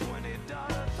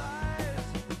 $20 thighs.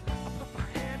 I'll put my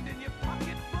hand in your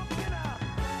pocketbook and I'll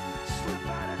slip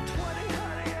out a 20,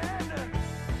 honey, and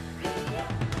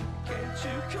can't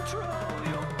you control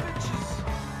your bitches?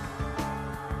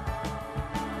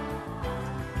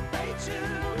 Ain't you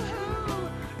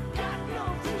got no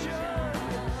vision?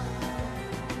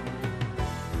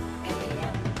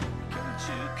 Can't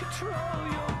you control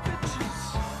your bitches?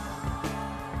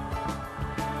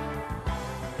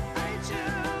 Ain't you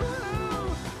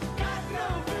got no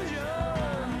vision?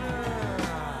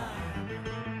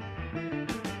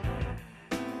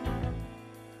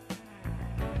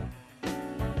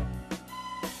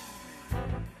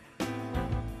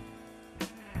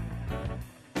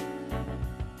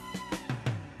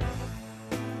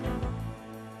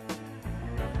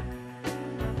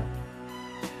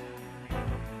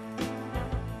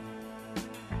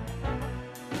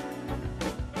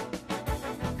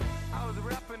 I was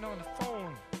rapping on the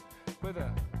phone with a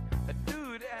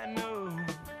dude I know.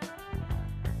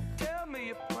 Tell me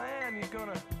your plan, you're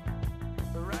gonna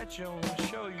write your own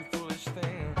show, you foolish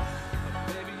thing.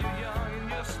 Baby, you're young and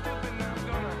you're stupid, and I'm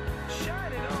gonna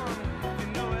shine it on, you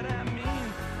know what I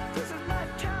mean. This is my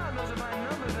town, those are my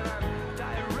numbers, and I'm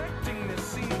directing this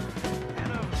scene.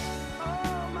 And of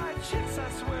all my chicks, I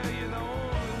swear you're the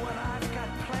only one I've got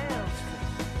plans for.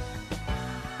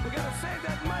 We're gonna save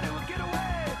that money, we'll get away.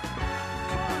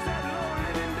 Close that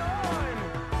low-living door and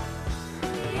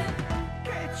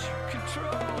can't you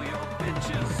control your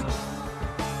bitches?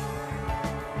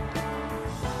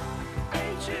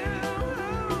 Ain't you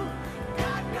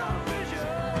got no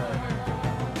vision?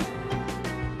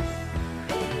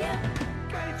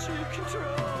 Can't you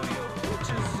control your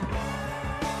bitches?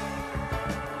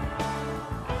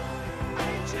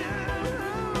 Ain't you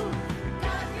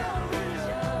got no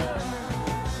vision?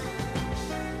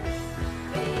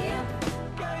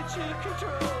 Can't you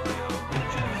control your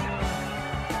bitches?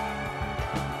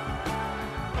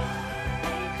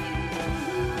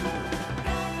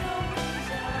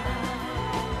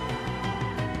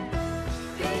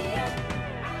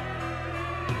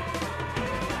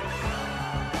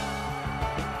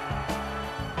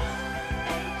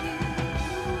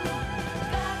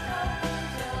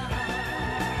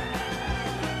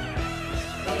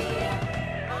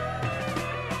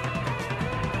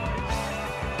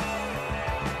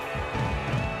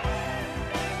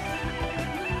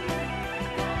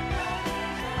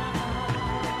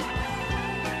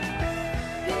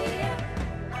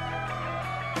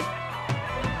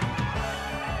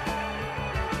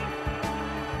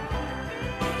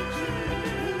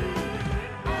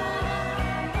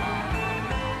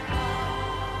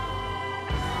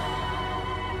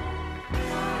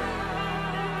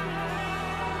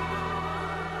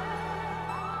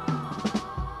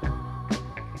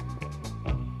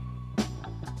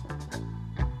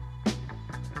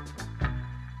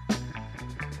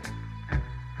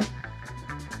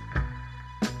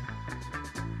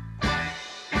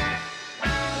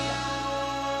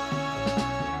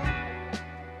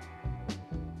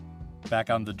 Back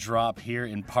on the drop here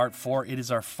in part 4. It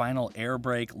is our final air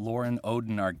break. Loren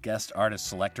Oden, our guest artist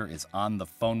selector, is on the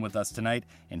phone with us tonight,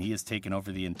 and he has taken over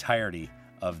the entirety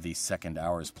of the second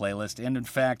hour's playlist, and in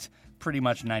fact, pretty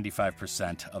much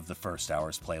 95% of the first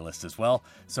hour's playlist as well.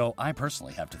 So I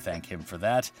personally have to thank him for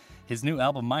that. His new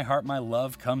album, My Heart, My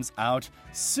Love, comes out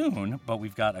soon, but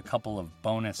we've got a couple of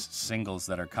bonus singles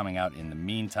that are coming out in the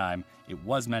meantime. It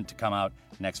was meant to come out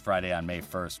next Friday on May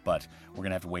 1st, but we're going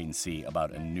to have to wait and see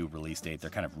about a new release date. They're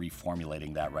kind of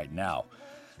reformulating that right now.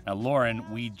 Now, Loren,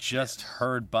 we just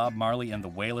heard Bob Marley and the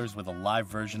Wailers with a live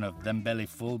version of Them Belly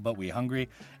Full But We Hungry,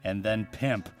 and then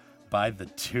Pimp by The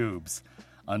Tubes.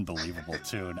 Unbelievable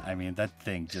tune. I mean, that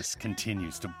thing just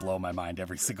continues to blow my mind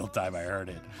every single time I heard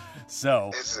it.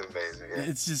 So it's amazing. Yeah.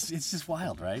 It's just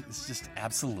wild, right? It's just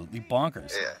absolutely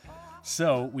bonkers. Yeah.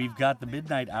 So we've got the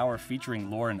Midnight Hour featuring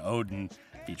Loren Oden,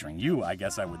 featuring you, I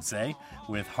guess I would say,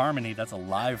 with Harmony. That's a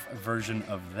live version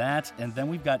of that. And then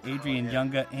we've got Adrien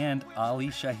Younge and Ali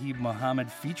Shaheed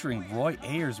Muhammad featuring Roy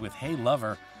Ayers with Hey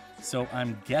Lover. So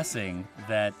I'm guessing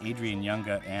that Adrien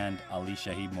Younge and Ali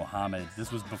Shaheed Muhammad,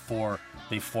 this was before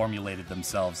they formulated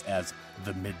themselves as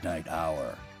the Midnight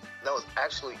Hour. That was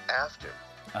actually after.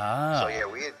 Ah. So yeah,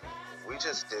 we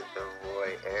just did the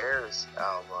Roy Ayers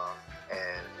album,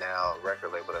 and now a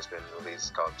record label that's been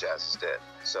released called Jazz Is Dead.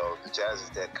 So the Jazz Is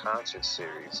Dead concert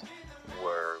series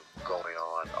were going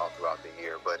on all throughout the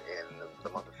year, but in the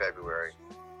month of February,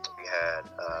 we had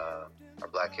our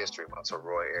Black History Month. So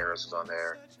Roy Ayers was on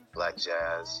there, Black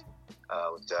Jazz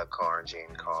with Doug Karn,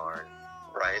 Gene Karn,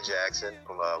 Brian Jackson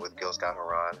from with Gil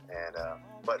Scott-Heron, and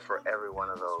but for every one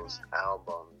of those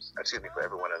albums, for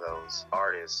every one of those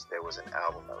artists, there was an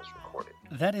album that was recorded.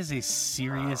 That is a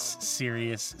serious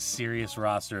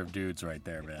roster of dudes right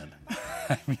there, man.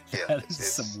 I mean, yeah, that is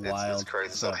some wild. It's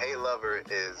crazy. stuff. So Hey Lover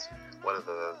is one of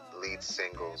the lead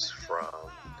singles from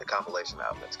the compilation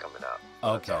album that's coming out.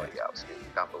 Okay. It's already out. Excuse me.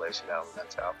 Compilation album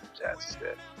that's out from Jazz Is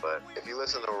Dead. But if you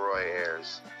listen to Roy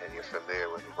Ayers and you're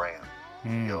familiar with Ram,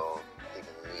 you'll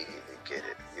immediately get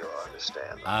it. You'll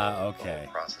understand the whole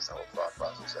process, the whole thought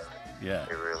process of it. Yeah.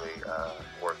 They really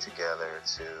work together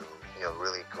to,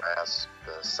 really grasp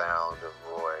the sound of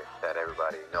Roy that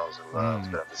everybody knows and loves,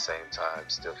 but at the same time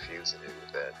still fusing it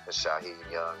with the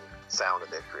Shaheed Young sound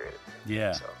that they created.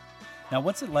 Yeah. So. Now,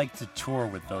 what's it like to tour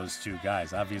with those two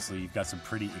guys? Obviously, you've got some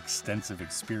pretty extensive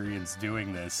experience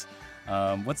doing this.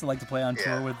 What's it like to play on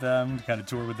tour with them, kind of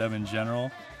tour with them in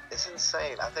general? It's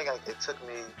insane. I think it took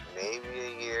me maybe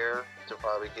a year to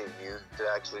probably get used to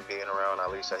actually being around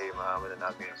Ali Shaheed Muhammad and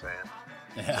not being a fan.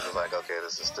 Yeah. It was like, okay,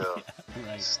 this is still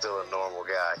still a normal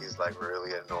guy. He's like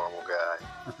really a normal guy.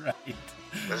 Right.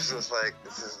 It's just like,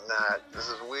 this is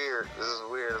weird. This is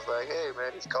weird. It's like, hey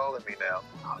man, he's calling me now.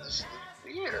 Oh, this is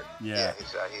weird. Yeah.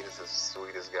 Shaheed is the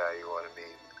sweetest guy you want to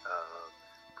meet.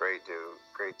 Great dude,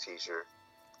 great teacher.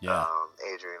 Yeah.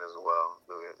 Adrian as well.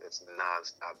 It's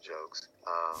non-stop jokes.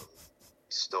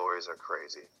 Stories are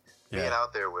crazy. Yeah. Being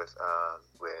out there with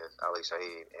Ali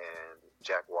Shaheed and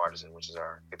Jack Watterson, which is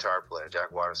our guitar player.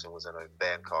 Jack Watterson was in a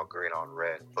band called Green on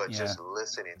Red. But just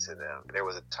listening to them, there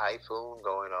was a typhoon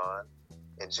going on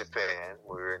in Japan.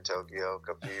 We were in Tokyo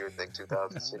a few years, I think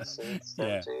 2016,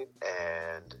 17.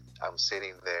 And I'm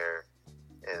sitting there,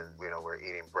 and we're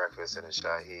eating breakfast, and it's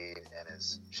Shaheed and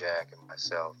it's Jack and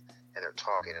myself, and they're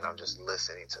talking, and I'm just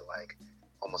listening to like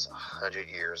almost 100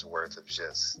 years worth of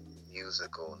just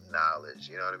musical knowledge,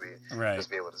 you know what I mean? Right. Just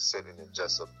be able to sit in and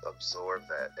just absorb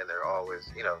that. And they're always,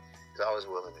 they're always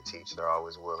willing to teach. They're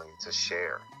always willing to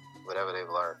share whatever they've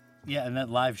learned. Yeah, and that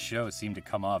live show seemed to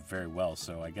come off very well,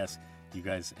 so I guess you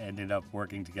guys ended up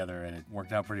working together and it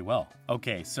worked out pretty well.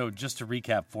 Okay, so just to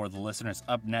recap for the listeners,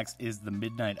 up next is the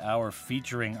Midnight Hour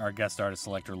featuring our guest artist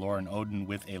selector Loren Oden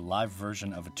with a live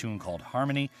version of a tune called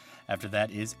Harmony. After that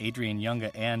is Adrien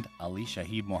Younge and Ali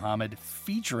Shaheed Muhammad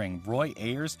featuring Roy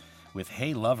Ayers with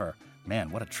Hey Lover.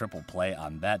 Man, what a triple play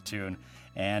on that tune.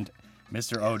 And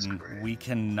Mr. Oden, we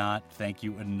cannot thank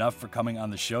you enough for coming on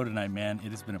the show tonight, man.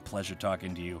 It has been a pleasure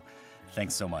talking to you.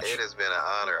 Thanks so much. It has been an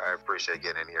honor. I appreciate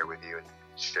getting in here with you and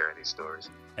sharing these stories.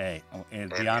 Hey,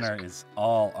 and the honor is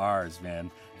all ours,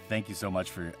 man. Thank you so much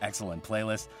for your excellent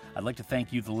playlist. I'd like to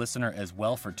thank you, the listener, as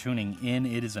well for tuning in.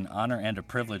 It is an honor and a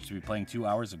privilege to be playing 2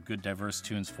 hours of good, diverse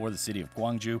tunes for the city of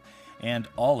Gwangju and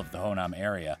all of the Honam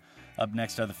area. Up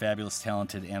next are the fabulous,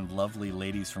 talented, and lovely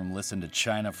ladies from Listen to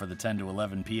China for the 10 to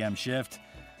 11 p.m. shift.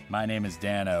 My name is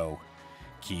Danno.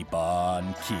 Keep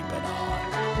on keeping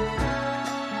on.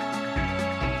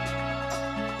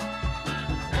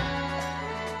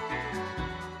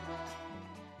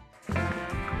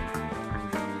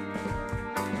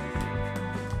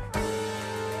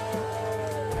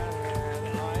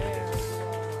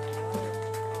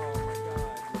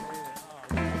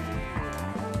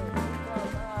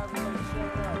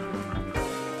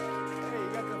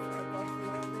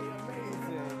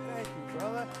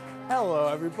 Hello,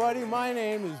 everybody. My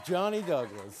name is Johnny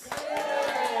Douglas.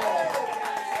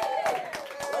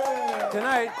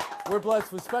 Tonight, we're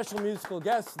blessed with special musical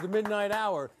guests, the Midnight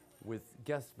Hour, with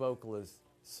guest vocalist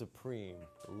Supreme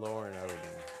Loren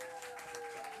Oden.